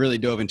and really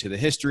dove into the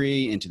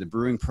history, into the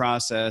brewing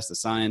process, the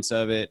science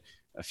of it.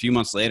 A few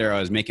months later, I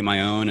was making my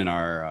own in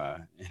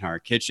our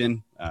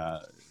kitchen,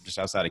 just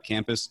outside of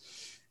campus.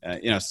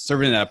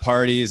 Serving it at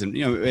parties, and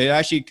it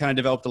actually kind of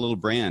developed a little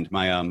brand.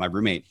 My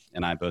roommate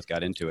and I both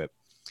got into it.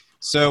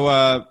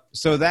 So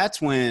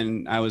that's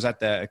when I was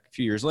a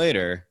few years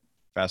later.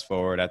 Fast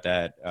forward at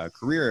that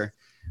career,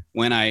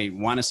 when I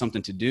wanted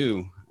something to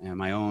do,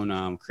 my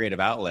own creative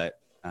outlet.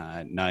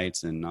 At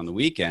nights and on the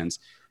weekends,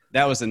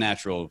 that was the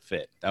natural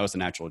fit. That was the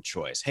natural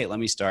choice. Hey, let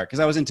me start, because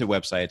I was into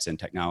websites and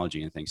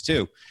technology and things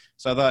too.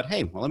 So I thought,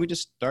 hey, well, let me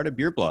just start a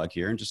beer blog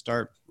here and just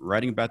start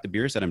writing about the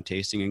beers that I'm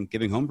tasting and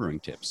giving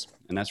homebrewing tips.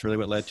 And that's really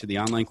what led to the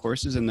online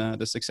courses and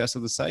the success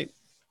of the site.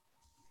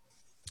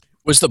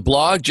 Was the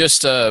blog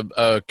just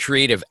a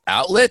creative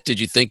outlet? Did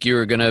you think you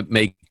were going to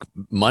make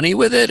money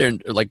with it? Or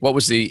like, what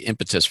was the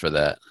impetus for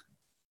that?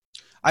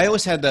 I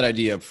always had that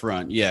idea up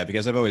front. Yeah,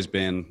 because I've always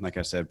been, like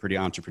I said, pretty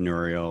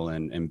entrepreneurial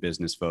and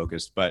business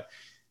focused, but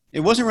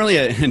it wasn't really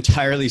an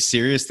entirely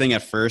serious thing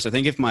at first. I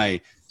think if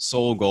my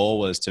sole goal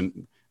was to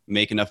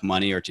make enough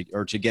money or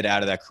to get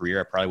out of that career,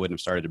 I probably wouldn't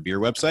have started a beer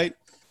website.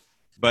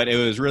 But it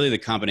was really the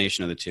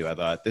combination of the two. I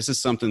thought this is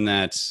something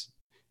that,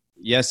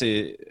 yes,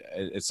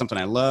 it's something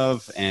I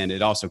love, and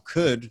it also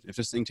could, if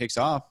this thing takes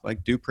off,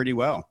 like do pretty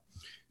well.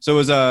 So it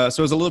was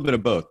a little bit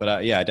of both.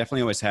 But yeah, I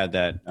definitely always had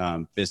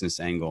that business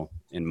angle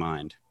in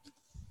mind.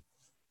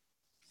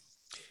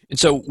 And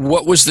so,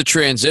 what was the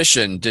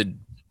transition? Did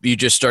you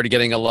just started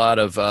getting a lot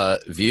of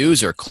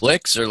views or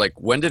clicks, or like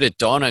when did it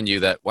dawn on you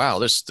that wow,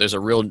 there's a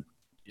real,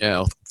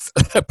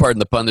 pardon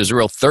the pun, there's a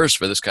real thirst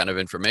for this kind of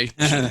information?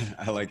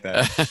 I like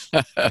that.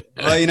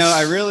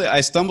 Well,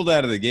 I stumbled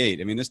out of the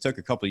gate. I mean, this took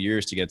a couple of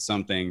years to get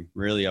something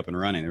really up and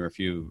running. There were a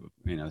few,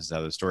 this is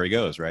how the story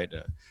goes, right?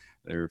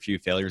 There were a few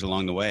failures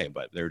along the way,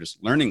 but they were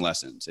just learning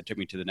lessons. It took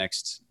me to the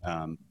next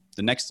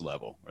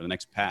level or the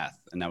next path,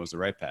 and that was the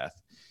right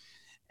path.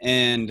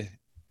 And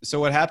so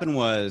what happened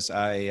was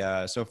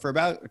so for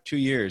about 2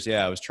 years,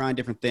 I was trying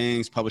different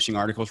things, publishing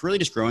articles, really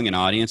just growing an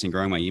audience and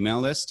growing my email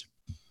list.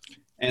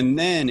 And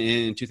then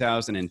in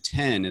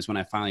 2010 is when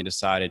I finally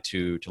decided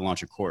to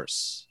launch a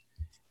course.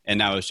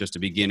 And that was just a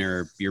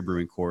beginner beer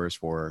brewing course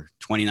for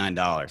 $29.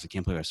 I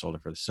can't believe I sold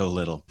it for so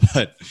little,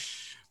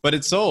 but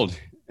it sold.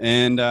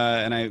 And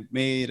I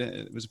made,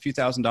 it was a few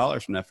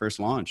 $1,000s from that first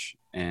launch.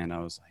 And I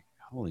was like,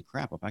 holy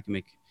crap, if I can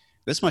make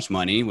this much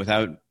money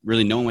without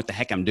really knowing what the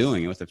heck I'm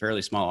doing, with a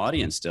fairly small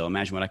audience still,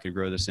 imagine what I could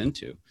grow this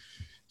into.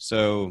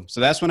 So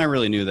that's when I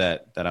really knew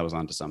that I was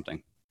onto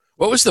something.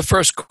 What was the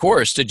first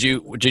course? Did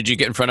you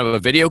get in front of a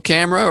video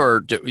camera,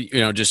 or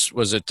just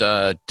was it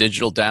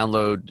digital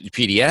download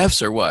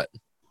PDFs or what?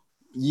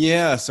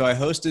 Yeah, so I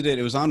hosted it.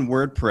 It was on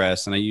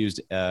WordPress, and I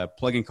used a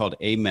plugin called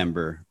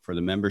A-Member for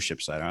the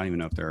membership site. I don't even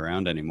know if they're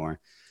around anymore.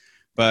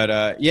 But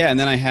and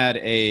then I had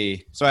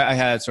I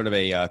had sort of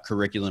a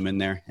curriculum in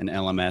there, an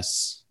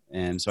LMS.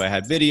 And so I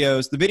had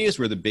videos. The videos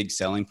were the big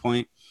selling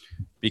point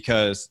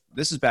because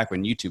this is back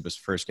when YouTube was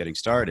first getting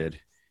started,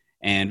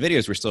 and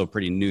videos were still a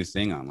pretty new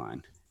thing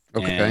online.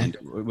 Okay. And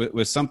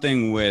with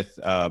something with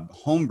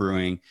home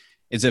brewing,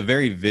 it's a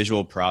very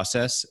visual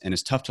process, and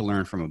it's tough to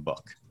learn from a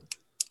book.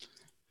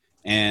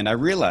 And I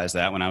realized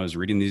that when I was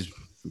reading these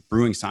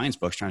brewing science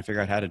books, trying to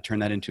figure out how to turn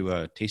that into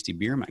a tasty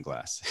beer in my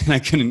glass, and I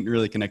couldn't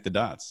really connect the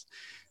dots.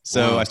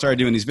 So I started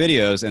doing these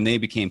videos, and they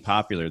became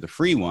popular, the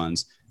free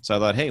ones. So I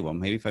thought, hey, well,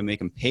 maybe if I make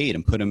them paid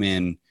and put them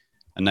in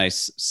a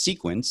nice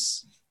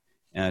sequence,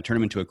 turn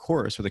them into a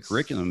course with a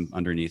curriculum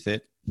underneath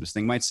it, this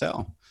thing might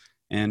sell.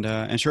 And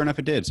sure enough,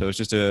 it did. So it's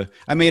just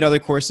I made other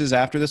courses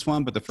after this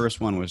one, but the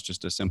first one was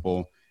just a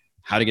simple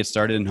how to get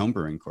started in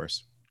homebrewing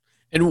course.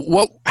 And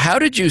how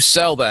did you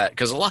sell that?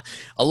 Because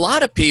a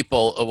lot of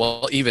people,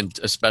 well, even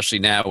especially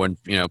now when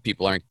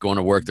people aren't going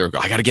to work, they're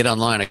I got to get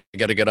online. I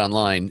got to get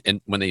online. And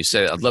when they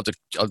say I'd love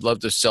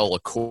to sell a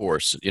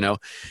course, and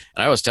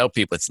I always tell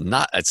people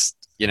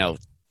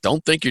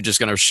don't think you're just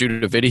going to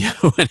shoot a video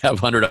and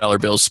have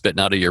 $100 bills spitting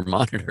out of your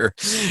monitor.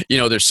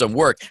 There's some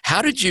work.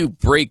 How did you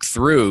break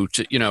through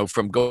to,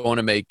 from going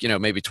to make,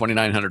 maybe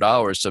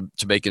 $2,900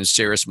 to making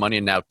serious money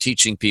and now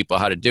teaching people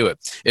how to do it?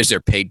 Is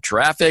there paid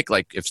traffic?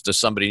 Like does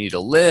somebody need a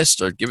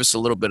list, or give us a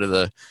little bit of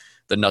the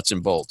nuts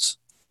and bolts?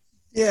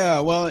 Yeah,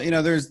 well,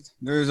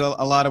 there's a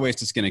lot of ways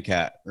to skin a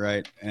cat,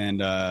 right?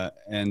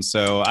 And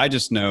so I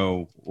just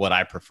know what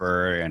I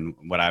prefer and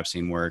what I've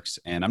seen works.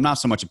 And I'm not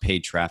so much a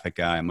paid traffic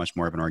guy. I'm much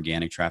more of an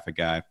organic traffic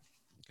guy.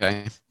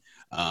 Okay.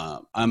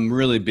 I'm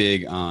really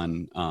big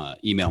on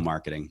email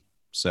marketing.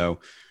 So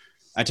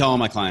I tell all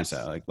my clients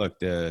that, like, look,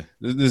 this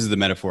is the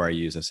metaphor I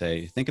use. I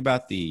say, think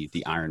about the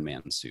Iron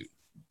Man suit.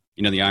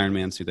 The Iron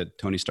Man suit that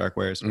Tony Stark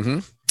wears?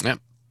 Mm-hmm. Yep.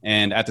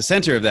 And at the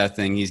center of that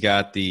thing, he's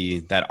got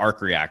that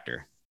arc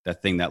reactor.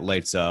 That thing that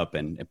lights up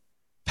and it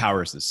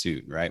powers the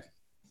suit, right?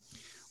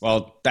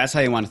 Well, that's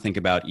how you want to think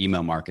about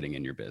email marketing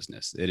in your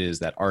business. It is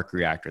that arc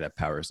reactor that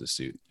powers the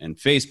suit. And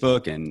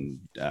Facebook and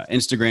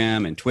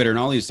Instagram and Twitter and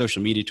all these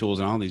social media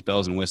tools and all these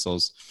bells and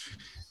whistles,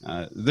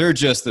 they're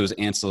just those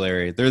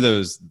ancillary. They're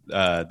those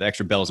the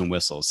extra bells and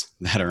whistles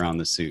that are on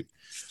the suit.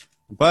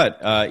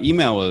 But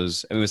email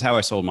was how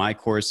I sold my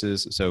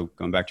courses. So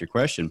going back to your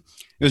question,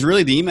 it was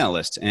really the email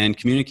list and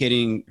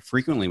communicating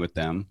frequently with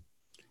them,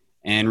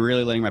 and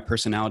really letting my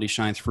personality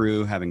shine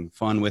through, having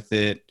fun with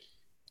it,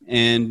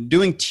 and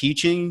doing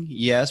teaching,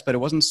 yes, but it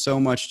wasn't so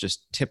much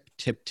just tip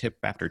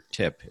after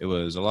tip. It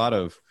was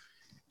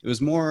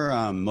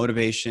more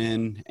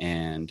motivation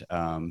and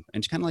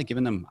just kind of like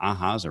giving them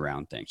ahas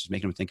around things, just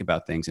making them think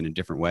about things in a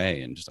different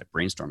way and just like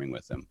brainstorming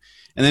with them.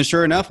 And then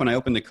sure enough, when I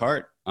opened the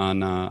cart on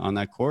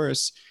that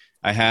course,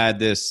 I had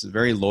this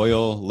very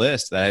loyal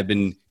list that I had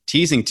been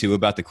teasing to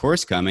about the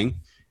course coming,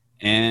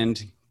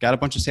 and got a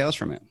bunch of sales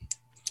from it.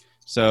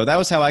 So that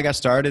was how I got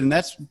started, and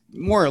that's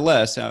more or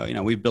less how,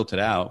 we've built it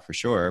out for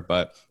sure,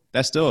 but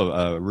that's still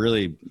a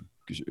really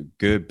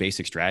good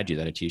basic strategy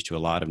that I teach to a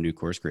lot of new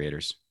course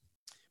creators.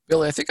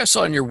 Billy, I think I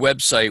saw on your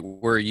website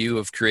where you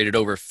have created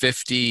over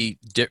 50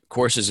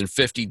 courses in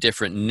 50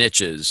 different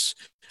niches.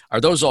 Are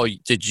those all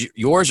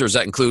yours, or does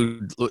that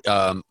include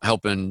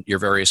helping your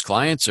various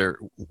clients? Or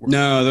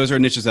No, those are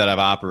niches that I've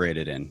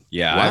operated in.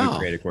 Yeah, I haven't wow,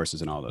 created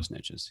courses in all those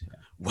niches. Yeah.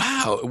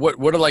 wow. What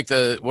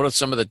are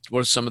some of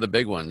the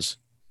big ones?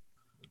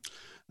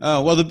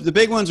 Well, the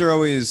big ones are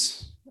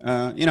always,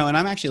 and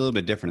I'm actually a little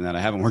bit different in that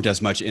I haven't worked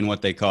as much in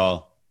what they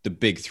call the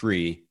big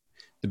three.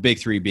 The big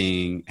three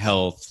being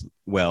health,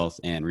 wealth,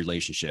 and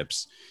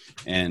relationships.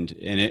 And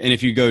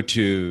if you go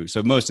to,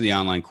 so most of the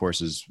online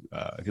courses,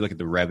 if you look at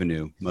the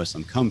revenue, most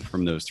of them come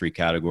from those three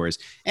categories.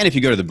 And if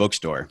you go to the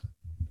bookstore,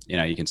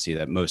 you can see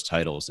that most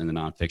titles in the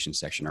nonfiction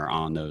section are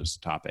on those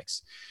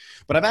topics.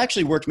 But I've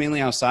actually worked mainly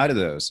outside of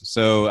those.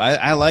 So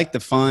I like the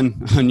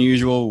fun,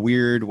 unusual,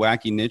 weird,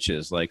 wacky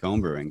niches like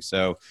homebrewing.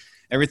 So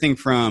everything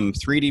from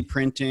 3D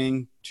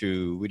printing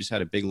to, we just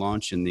had a big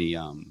launch in the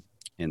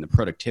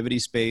productivity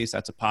space.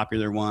 That's a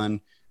popular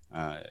one.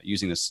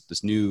 Using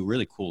this new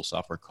really cool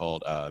software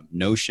called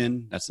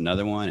Notion. That's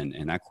another one.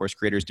 And that course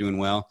creator is doing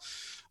well.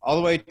 All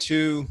the way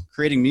to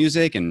creating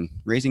music and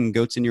raising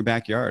goats in your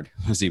backyard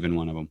was even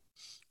one of them.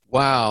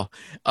 Wow.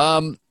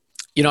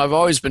 I've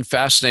always been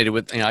fascinated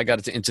with, I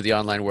got into the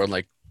online world in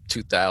like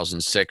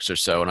 2006 or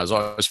so, and I was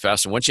always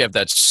fascinated. Once you have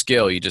that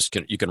skill, you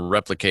can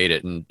replicate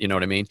it, and you know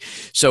what I mean?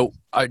 So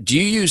do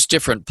you use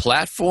different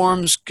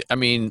platforms? I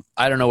mean,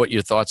 I don't know what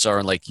your thoughts are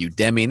on like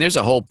Udemy, and there's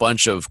a whole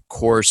bunch of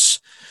course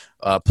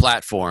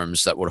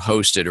platforms that would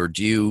host it, or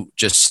do you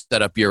just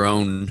set up your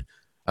own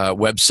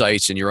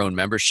websites and your own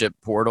membership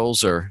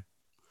portals? Or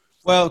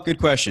Well, good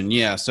question.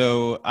 Yeah.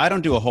 So I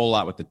don't do a whole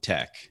lot with the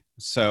tech.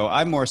 So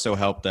I more so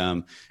help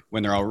them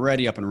when they're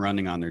already up and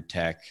running on their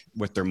tech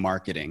with their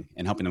marketing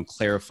and helping them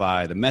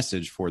clarify the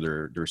message for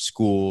their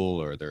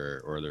school or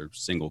their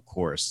single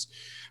course.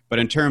 But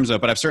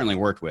I've certainly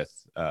worked with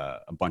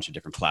a bunch of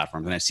different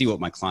platforms, and I see what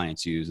my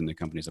clients use and the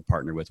companies I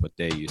partner with, what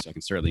they use. So I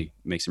can certainly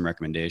make some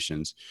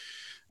recommendations.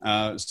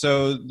 I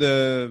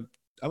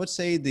would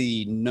say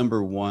the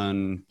number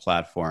one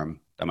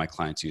platform that my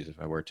clients use, if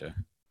I were to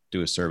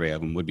do a survey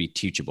of them, would be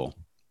Teachable.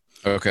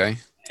 okay.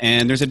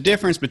 And there's a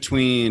difference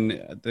between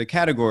the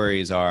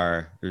categories.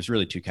 There's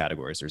really two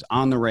categories. There's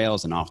on the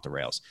rails and off the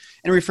rails.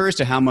 And it refers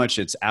to how much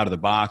it's out of the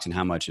box and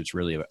how much it's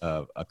really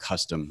a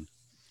custom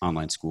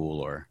online school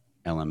or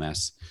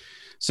LMS.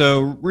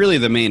 So really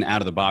the main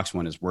out of the box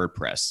one is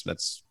WordPress.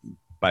 That's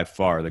by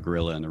far the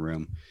gorilla in the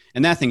room.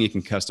 And that thing you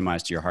can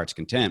customize to your heart's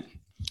content.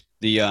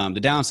 The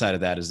downside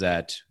of that is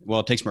that,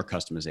 well, it takes more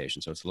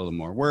customization. So it's a little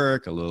more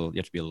work, you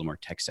have to be a little more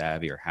tech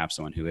savvy or have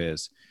someone who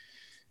is.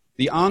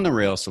 The on the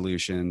rail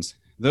solutions,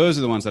 those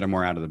are the ones that are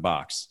more out of the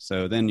box.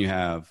 So then you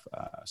have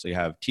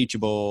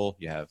Teachable,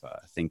 you have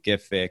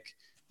Thinkific,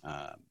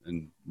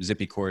 and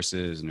Zippy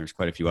Courses, and there's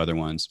quite a few other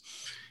ones.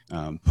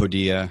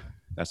 Podia,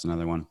 that's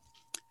another one.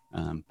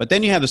 But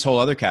then you have this whole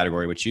other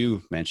category, which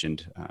you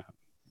mentioned,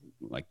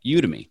 like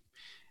Udemy.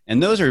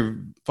 And those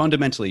are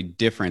fundamentally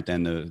different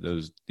than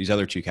these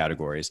other two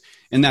categories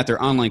in that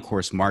they're online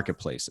course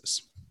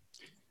marketplaces.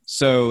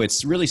 So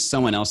it's really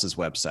someone else's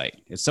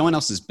website. It's someone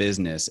else's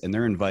business, and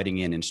they're inviting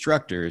in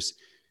instructors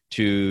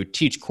to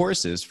teach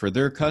courses for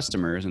their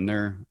customers and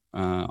their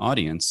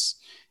audience.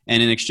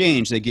 And in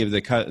exchange, they give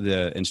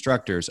the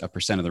instructors a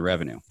 % of the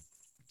revenue.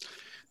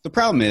 The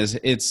problem is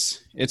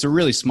it's a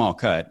really small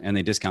cut, and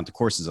they discount the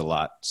courses a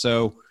lot.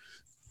 So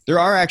there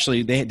are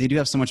actually, they do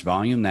have so much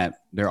volume that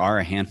there are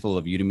a handful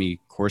of Udemy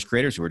course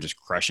creators who are just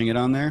crushing it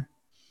on there.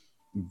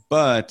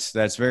 But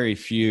that's very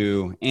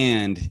few,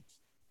 and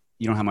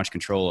you don't have much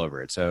control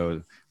over it.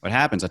 So what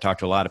happens, I talked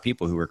to a lot of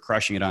people who were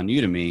crushing it on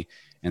Udemy,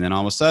 and then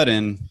all of a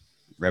sudden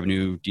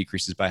revenue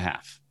decreases by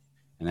half,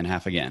 and then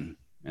half again.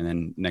 And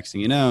then next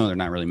thing you know, they're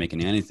not really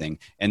making anything,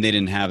 and they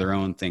didn't have their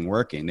own thing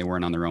working. They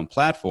weren't on their own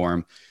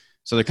platform.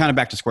 So they're kind of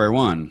back to square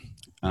one,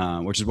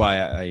 which is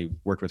why I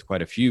worked with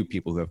quite a few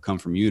people who have come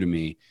from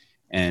Udemy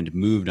and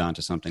moved on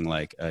to something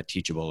like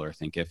Teachable or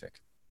Thinkific.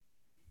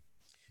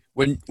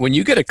 When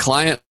you get a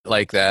client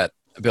like that,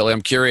 Billy,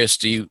 I'm curious,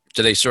 do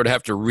they sort of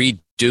have to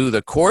redo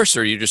the course,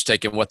 or are you just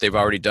taking what they've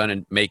already done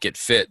and make it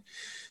fit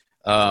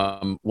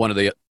one of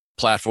the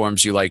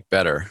platforms you like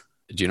better?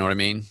 Do you know what I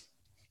mean?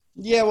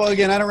 Yeah, well,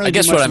 again, I don't really. I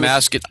guess what I'm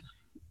asking.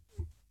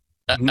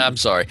 I'm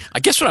sorry. I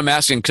guess what I'm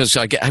asking, because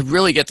I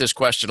really get this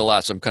question a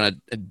lot, so I'm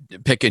kind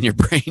of picking your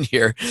brain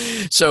here.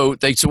 So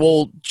they say,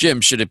 well, Jim,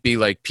 should it be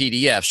like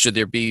PDFs? Should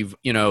there be,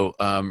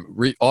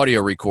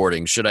 audio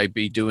recording? Should I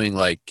be doing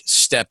like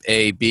step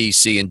A, B,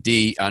 C, and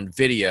D on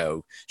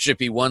video? Should it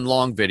be one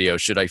long video?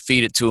 Should I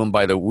feed it to them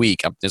by the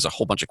week? There's a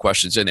whole bunch of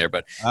questions in there,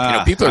 but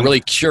people are really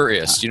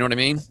curious. You know what I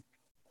mean?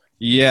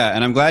 Yeah,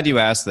 and I'm glad you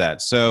asked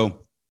that.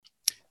 So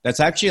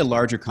that's actually a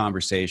larger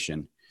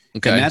conversation.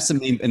 Okay.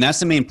 And that's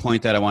the main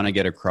point that I want to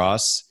get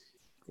across,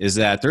 is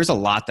that there's a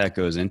lot that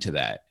goes into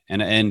that.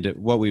 And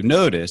what we've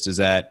noticed is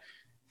that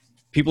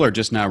people are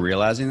just now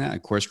realizing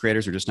that. Course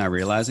creators are just now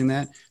realizing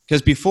that.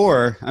 Because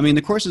before,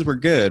 the courses were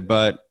good,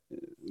 but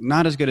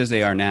not as good as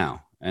they are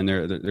now. And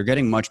they're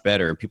getting much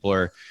better. People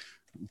are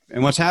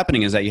And what's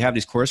happening is that you have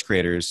these course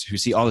creators who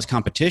see all this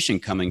competition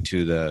coming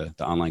to the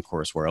online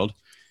course world.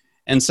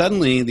 And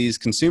suddenly these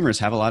consumers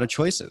have a lot of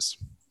choices.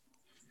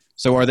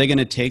 So are they going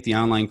to take the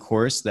online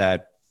course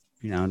that,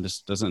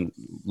 just doesn't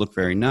look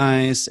very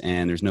nice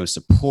and there's no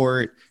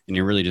support and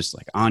you're really just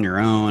like on your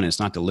own and it's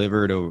not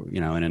delivered,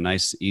 in a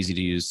nice, easy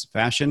to use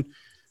fashion,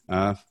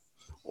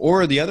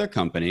 or the other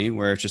company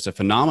where it's just a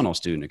phenomenal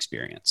student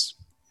experience?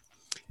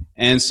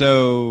 And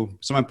so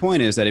my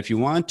point is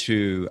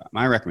that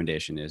my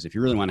recommendation is if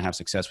you really want to have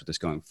success with this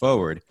going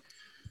forward,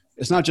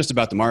 it's not just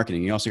about the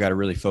marketing. You also got to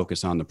really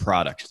focus on the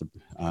product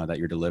that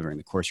you're delivering,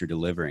 the course you're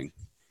delivering.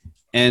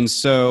 And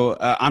so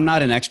I'm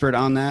not an expert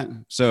on that.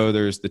 So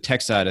there's the tech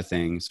side of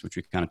things, which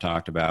we kind of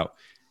talked about.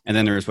 And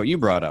then there's what you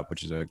brought up,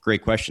 which is a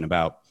great question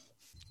about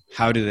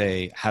how do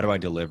I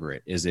deliver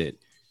it? Is it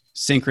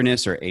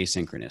synchronous or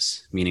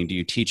asynchronous? Meaning, do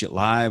you teach it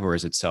live or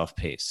is it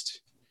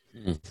self-paced?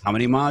 How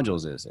many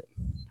modules is it?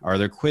 Are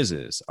there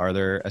quizzes? Are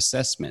there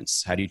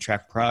assessments? How do you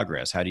track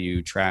progress? How do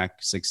you track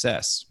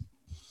success?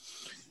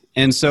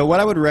 And so what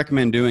I would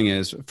recommend doing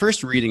is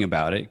first reading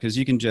about it, because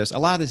a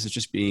lot of this is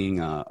just being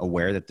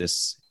aware that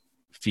this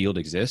field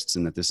exists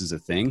and that this is a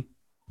thing.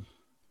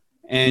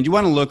 And you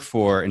want to look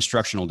for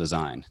instructional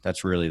design.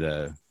 That's really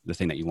the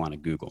thing that you want to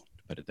Google,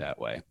 to put it that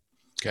way.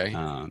 Okay.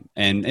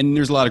 And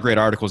there's a lot of great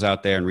articles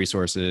out there and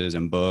resources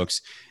and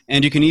books.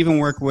 And you can even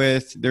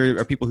there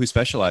are people who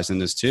specialize in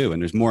this too.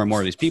 And there's more and more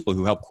of these people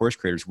who help course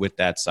creators with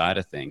that side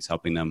of things,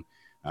 helping them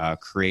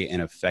create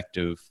an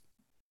effective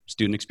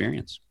student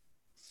experience.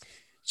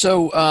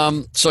 So,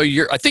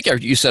 I think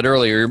you said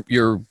earlier,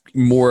 you're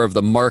more of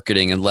the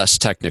marketing and less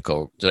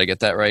technical. Did I get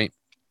that right?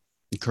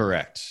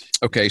 Correct.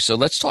 Okay. So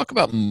let's talk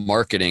about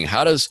marketing.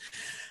 How does,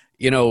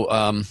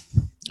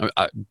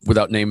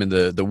 without naming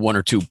the one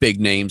or two big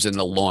names in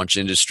the launch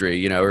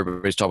industry,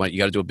 everybody's talking about you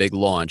got to do a big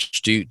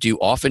launch. Do you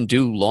often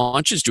do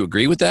launches? Do you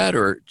agree with that?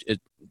 Or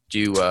do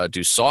you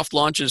do soft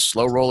launches,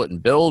 slow roll it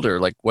and build, or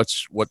like what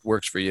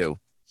works for you?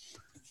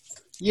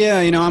 Yeah,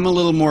 I'm a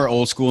little more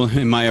old school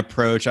in my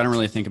approach. I don't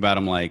really think about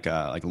them like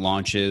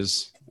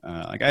launches.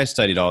 I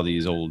studied all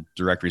these old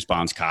direct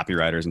response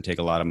copywriters and take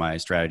a lot of my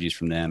strategies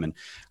from them. And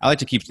I like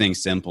to keep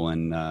things simple.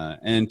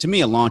 And to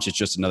me, a launch is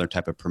just another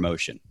type of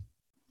promotion.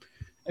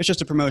 It's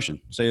just a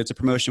promotion. So it's a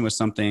promotion with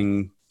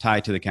something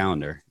tied to the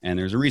calendar, and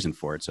there's a reason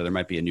for it. So there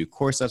might be a new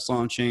course that's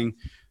launching,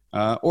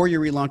 or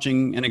you're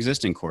relaunching an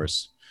existing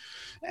course.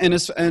 And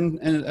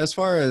as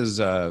far as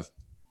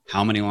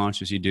how many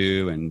launches you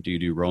do, and do you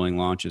do rolling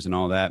launches and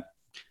all that,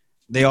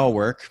 they all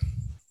work.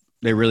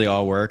 They really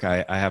all work.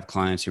 I have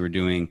clients who are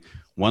doing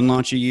one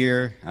launch a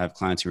year. I have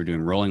clients who are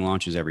doing rolling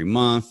launches every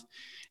month.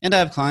 And I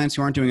have clients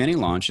who aren't doing any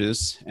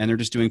launches and they're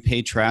just doing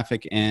paid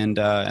traffic and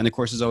the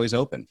course is always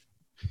open.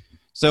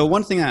 So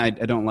one thing I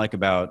don't like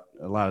about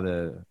a lot of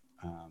the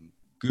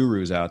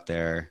gurus out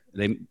there,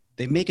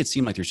 they make it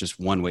seem like there's just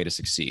one way to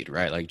succeed,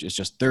 right? Like it's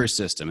just their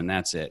system and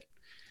that's it.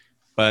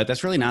 But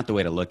that's really not the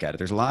way to look at it.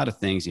 There's a lot of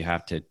things you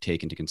have to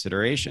take into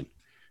consideration.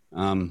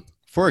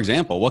 For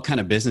example, what kind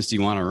of business do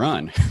you want to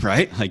run,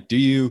 right? Like, do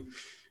you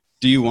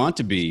want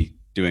to be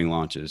doing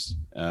launches?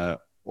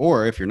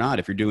 Or if you're not,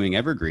 if you're doing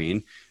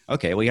evergreen,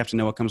 okay, well, you have to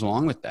know what comes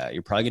along with that.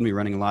 You're probably going to be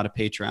running a lot of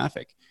paid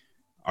traffic.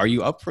 Are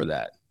you up for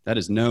that?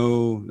 That's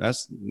no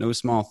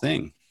small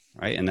thing,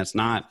 right? And that's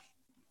not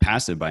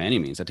passive by any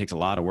means. That takes a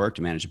lot of work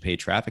to manage a paid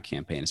traffic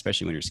campaign,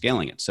 especially when you're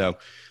scaling it. So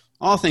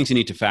all things you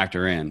need to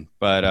factor in.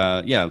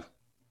 But yeah,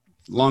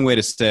 long way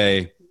to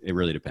say, it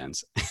really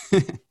depends.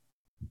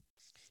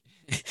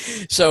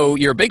 So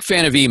you're a big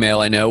fan of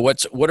email, I know.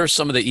 What are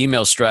some of the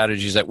email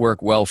strategies that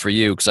work well for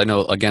you? Because I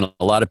know, again,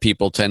 a lot of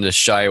people tend to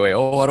shy away.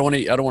 Oh, I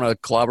don't want to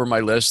clobber my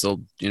list. They'll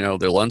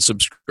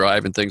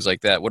unsubscribe and things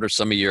like that. What are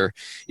some of your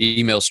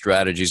email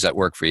strategies that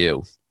work for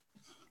you?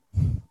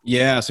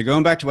 Yeah. So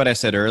going back to what I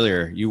said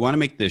earlier, you want to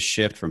make this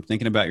shift from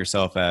thinking about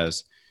yourself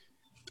as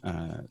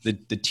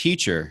the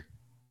teacher,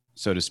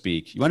 so to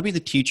speak. You want to be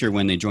the teacher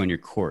when they join your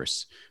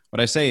course.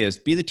 What I say is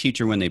be the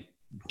teacher when they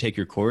take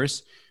your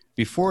course.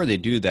 Before they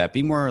do that,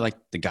 be more like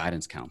the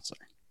guidance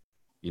counselor.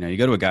 You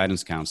go to a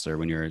guidance counselor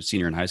when you're a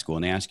senior in high school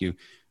and they ask you,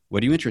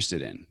 what are you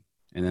interested in?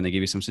 And then they give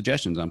you some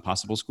suggestions on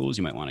possible schools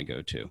you might want to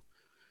go to.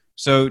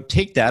 So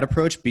take that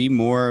approach, be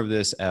more of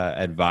this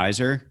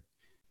advisor.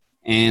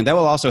 And that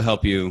will also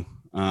help you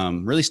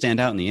really stand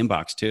out in the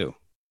inbox too,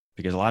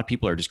 because a lot of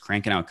people are just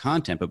cranking out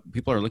content, but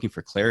people are looking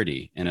for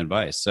clarity and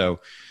advice.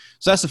 So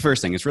that's the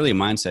first thing. It's really a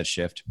mindset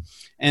shift.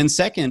 And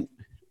second,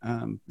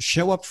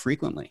 show up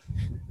frequently.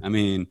 I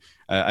mean,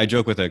 I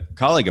joke with a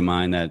colleague of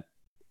mine that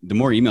the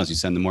more emails you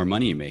send, the more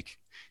money you make.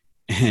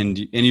 And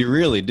you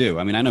really do.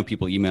 I mean, I know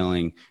people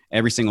emailing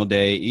every single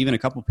day, even a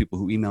couple of people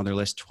who email their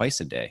list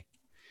twice a day.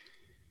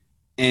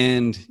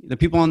 And the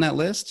people on that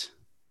list,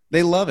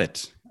 they love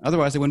it.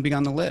 Otherwise, they wouldn't be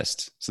on the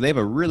list. So they have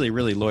a really,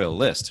 really loyal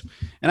list.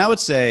 And I would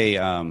say,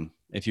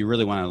 if you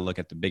really want to look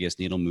at the biggest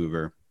needle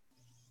mover,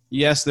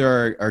 yes,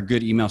 there are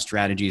good email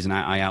strategies, and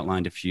I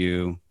outlined a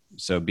few.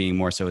 So being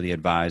more so the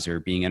advisor,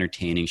 being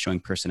entertaining, showing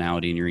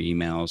personality in your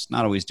emails,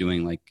 not always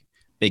doing like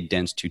big,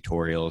 dense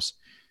tutorials,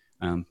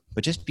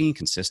 but just being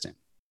consistent.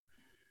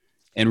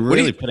 and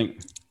really putting.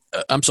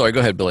 I'm sorry. Go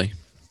ahead, Billy.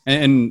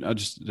 And I'll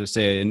just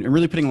say, and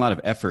really putting a lot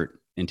of effort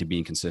into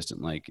being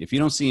consistent. Like if you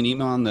don't see an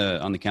email on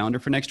the calendar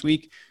for next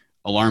week,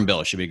 alarm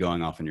bell should be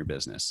going off in your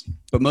business.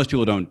 But most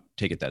people don't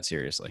take it that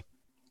seriously.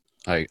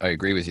 I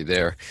agree with you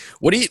there.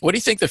 What do you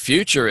think the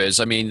future is?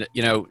 I mean,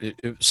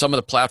 some of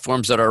the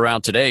platforms that are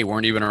around today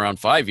weren't even around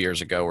 5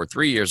 years ago or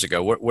 3 years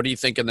ago. What do you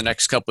think in the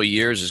next couple of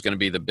years is going to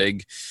be the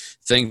big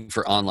thing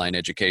for online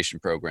education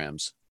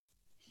programs?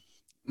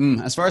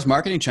 As far as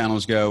marketing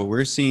channels go,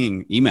 we're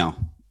seeing email.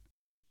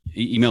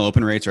 Email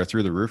open rates are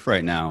through the roof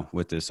right now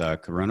with this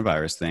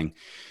coronavirus thing.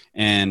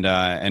 And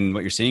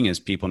what you're seeing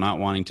is people not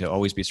wanting to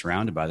always be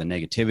surrounded by the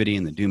negativity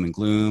and the doom and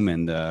gloom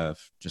and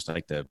just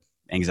like the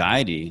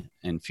anxiety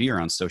and fear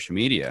on social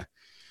media.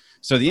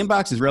 So the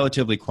inbox is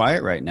relatively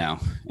quiet right now.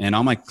 And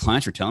all my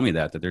clients are telling me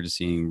that they're just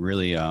seeing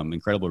really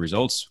incredible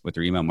results with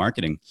their email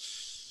marketing.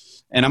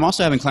 And I'm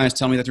also having clients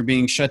tell me that they're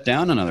being shut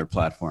down on other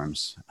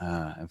platforms.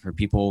 I've heard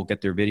people get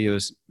their video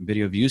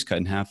views cut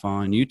in half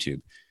on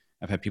YouTube.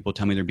 I've had people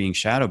tell me they're being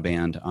shadow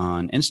banned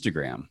on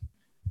Instagram.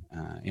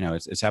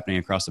 It's happening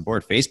across the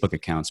board. Facebook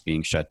accounts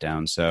being shut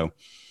down. So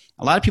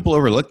a lot of people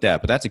overlook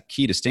that, but that's a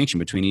key distinction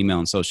between email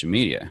and social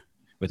media.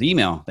 With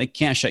email, they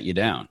can't shut you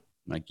down.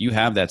 Like you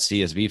have that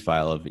CSV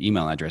file of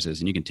email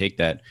addresses and you can take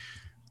that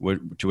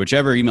to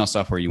whichever email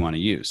software you want to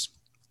use.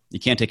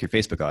 You can't take your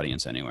Facebook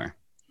audience anywhere.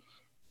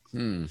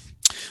 I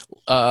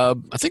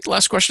think the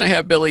last question I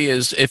have, Billy,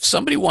 is if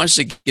somebody wants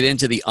to get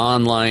into the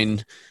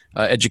online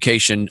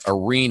education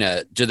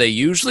arena, do they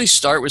usually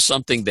start with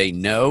something they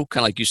know,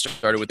 kind of like you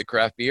started with the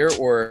craft beer,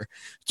 or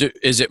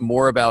is it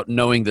more about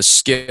knowing the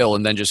skill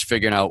and then just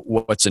figuring out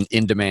what's an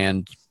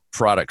in-demand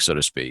product, so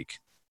to speak?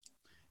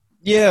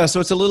 Yeah, so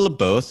it's a little of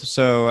both.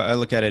 So I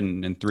look at it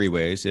in three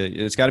ways.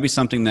 It's got to be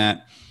something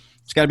that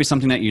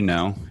you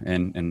know,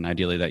 and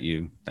ideally that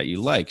you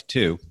like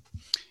too,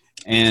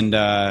 and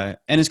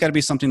it's got to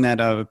be something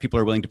that people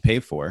are willing to pay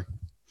for,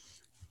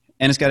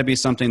 and it's got to be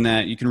something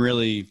that you can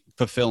really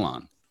fulfill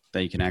on,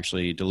 that you can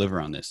actually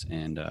deliver on this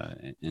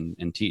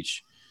and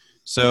teach.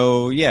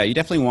 So yeah, you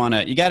definitely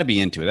you got to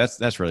be into it.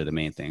 That's really the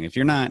main thing. If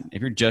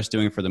you're just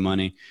doing it for the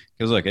money,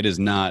 because look, it is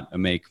not a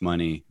make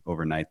money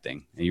overnight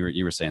thing. And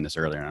you were saying this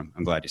earlier, and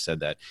I'm glad you said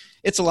that.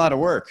 It's a lot of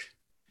work,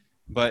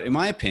 but in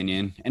my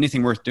opinion,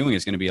 anything worth doing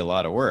is going to be a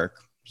lot of work.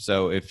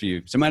 So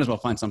so might as well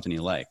find something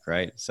you like,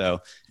 right?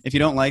 So if you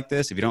don't like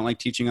this, if you don't like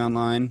teaching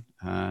online,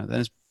 then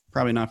it's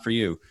probably not for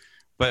you.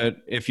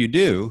 But if you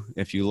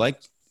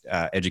like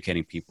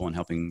educating people and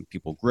helping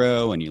people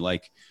grow, and you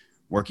like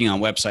working on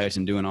websites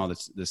and doing all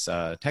this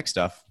tech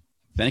stuff,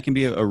 then it can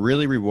be a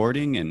really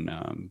rewarding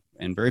and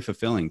very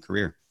fulfilling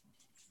career.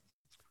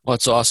 Well,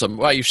 that's awesome.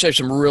 Wow, you've shared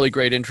some really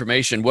great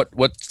information.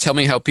 Tell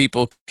me how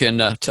people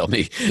can tell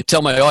my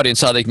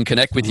audience how they can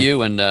connect with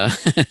you and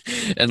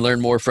and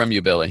learn more from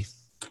you, Billy.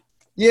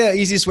 Yeah,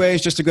 easiest way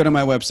is just to go to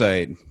my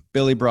website,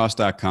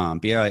 billybross.com,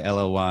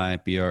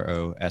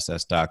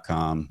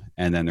 BILLYBROSS.com.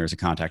 And then there's a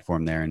contact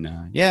form there. And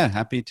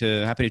happy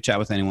to chat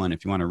with anyone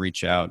if you want to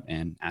reach out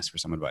and ask for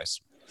some advice.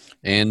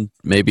 And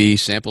maybe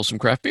sample some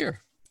craft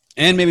beer.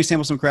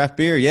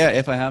 Yeah,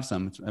 if I have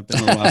some. It's been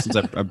a little while since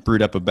I've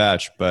brewed up a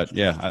batch. But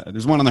yeah,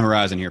 there's one on the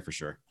horizon here for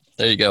sure.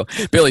 There you go.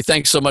 Billy,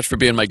 thanks so much for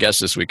being my guest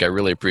this week. I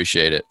really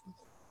appreciate it.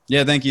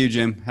 Yeah, thank you,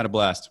 Jim. Had a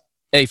blast.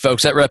 Hey,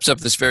 folks, that wraps up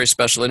this very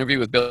special interview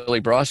with Billy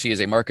Bross. He is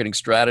a marketing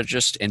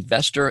strategist,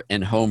 investor,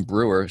 and home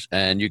brewer,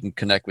 and you can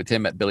connect with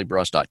him at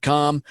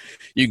billybross.com.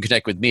 You can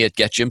connect with me at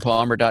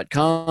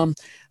getjimpalmer.com.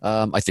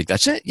 I think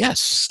that's it.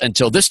 Yes.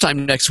 Until this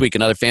time next week,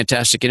 another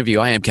fantastic interview.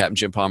 I am Captain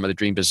Jim Palmer, the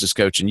Dream Business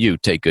Coach, and you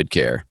take good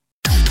care.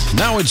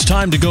 Now it's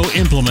time to go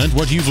implement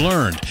what you've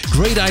learned.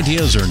 Great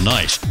ideas are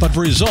nice, but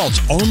results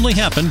only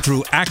happen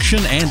through action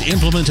and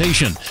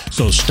implementation.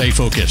 So stay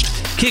focused.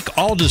 Kick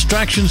all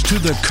distractions to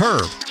the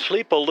curb.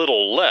 Sleep a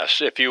little less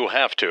if you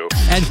have to.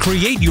 And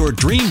create your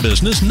dream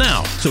business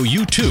now so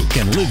you too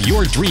can live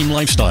your dream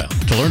lifestyle.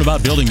 To learn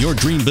about building your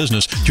dream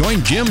business,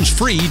 join Jim's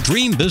free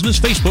Dream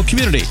Business Facebook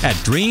community at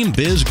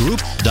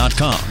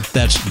dreambizgroup.com.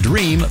 That's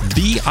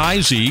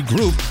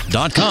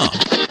dreambizgroup.com.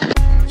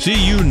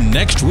 See you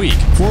next week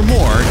for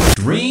more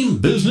Dream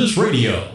Business Radio.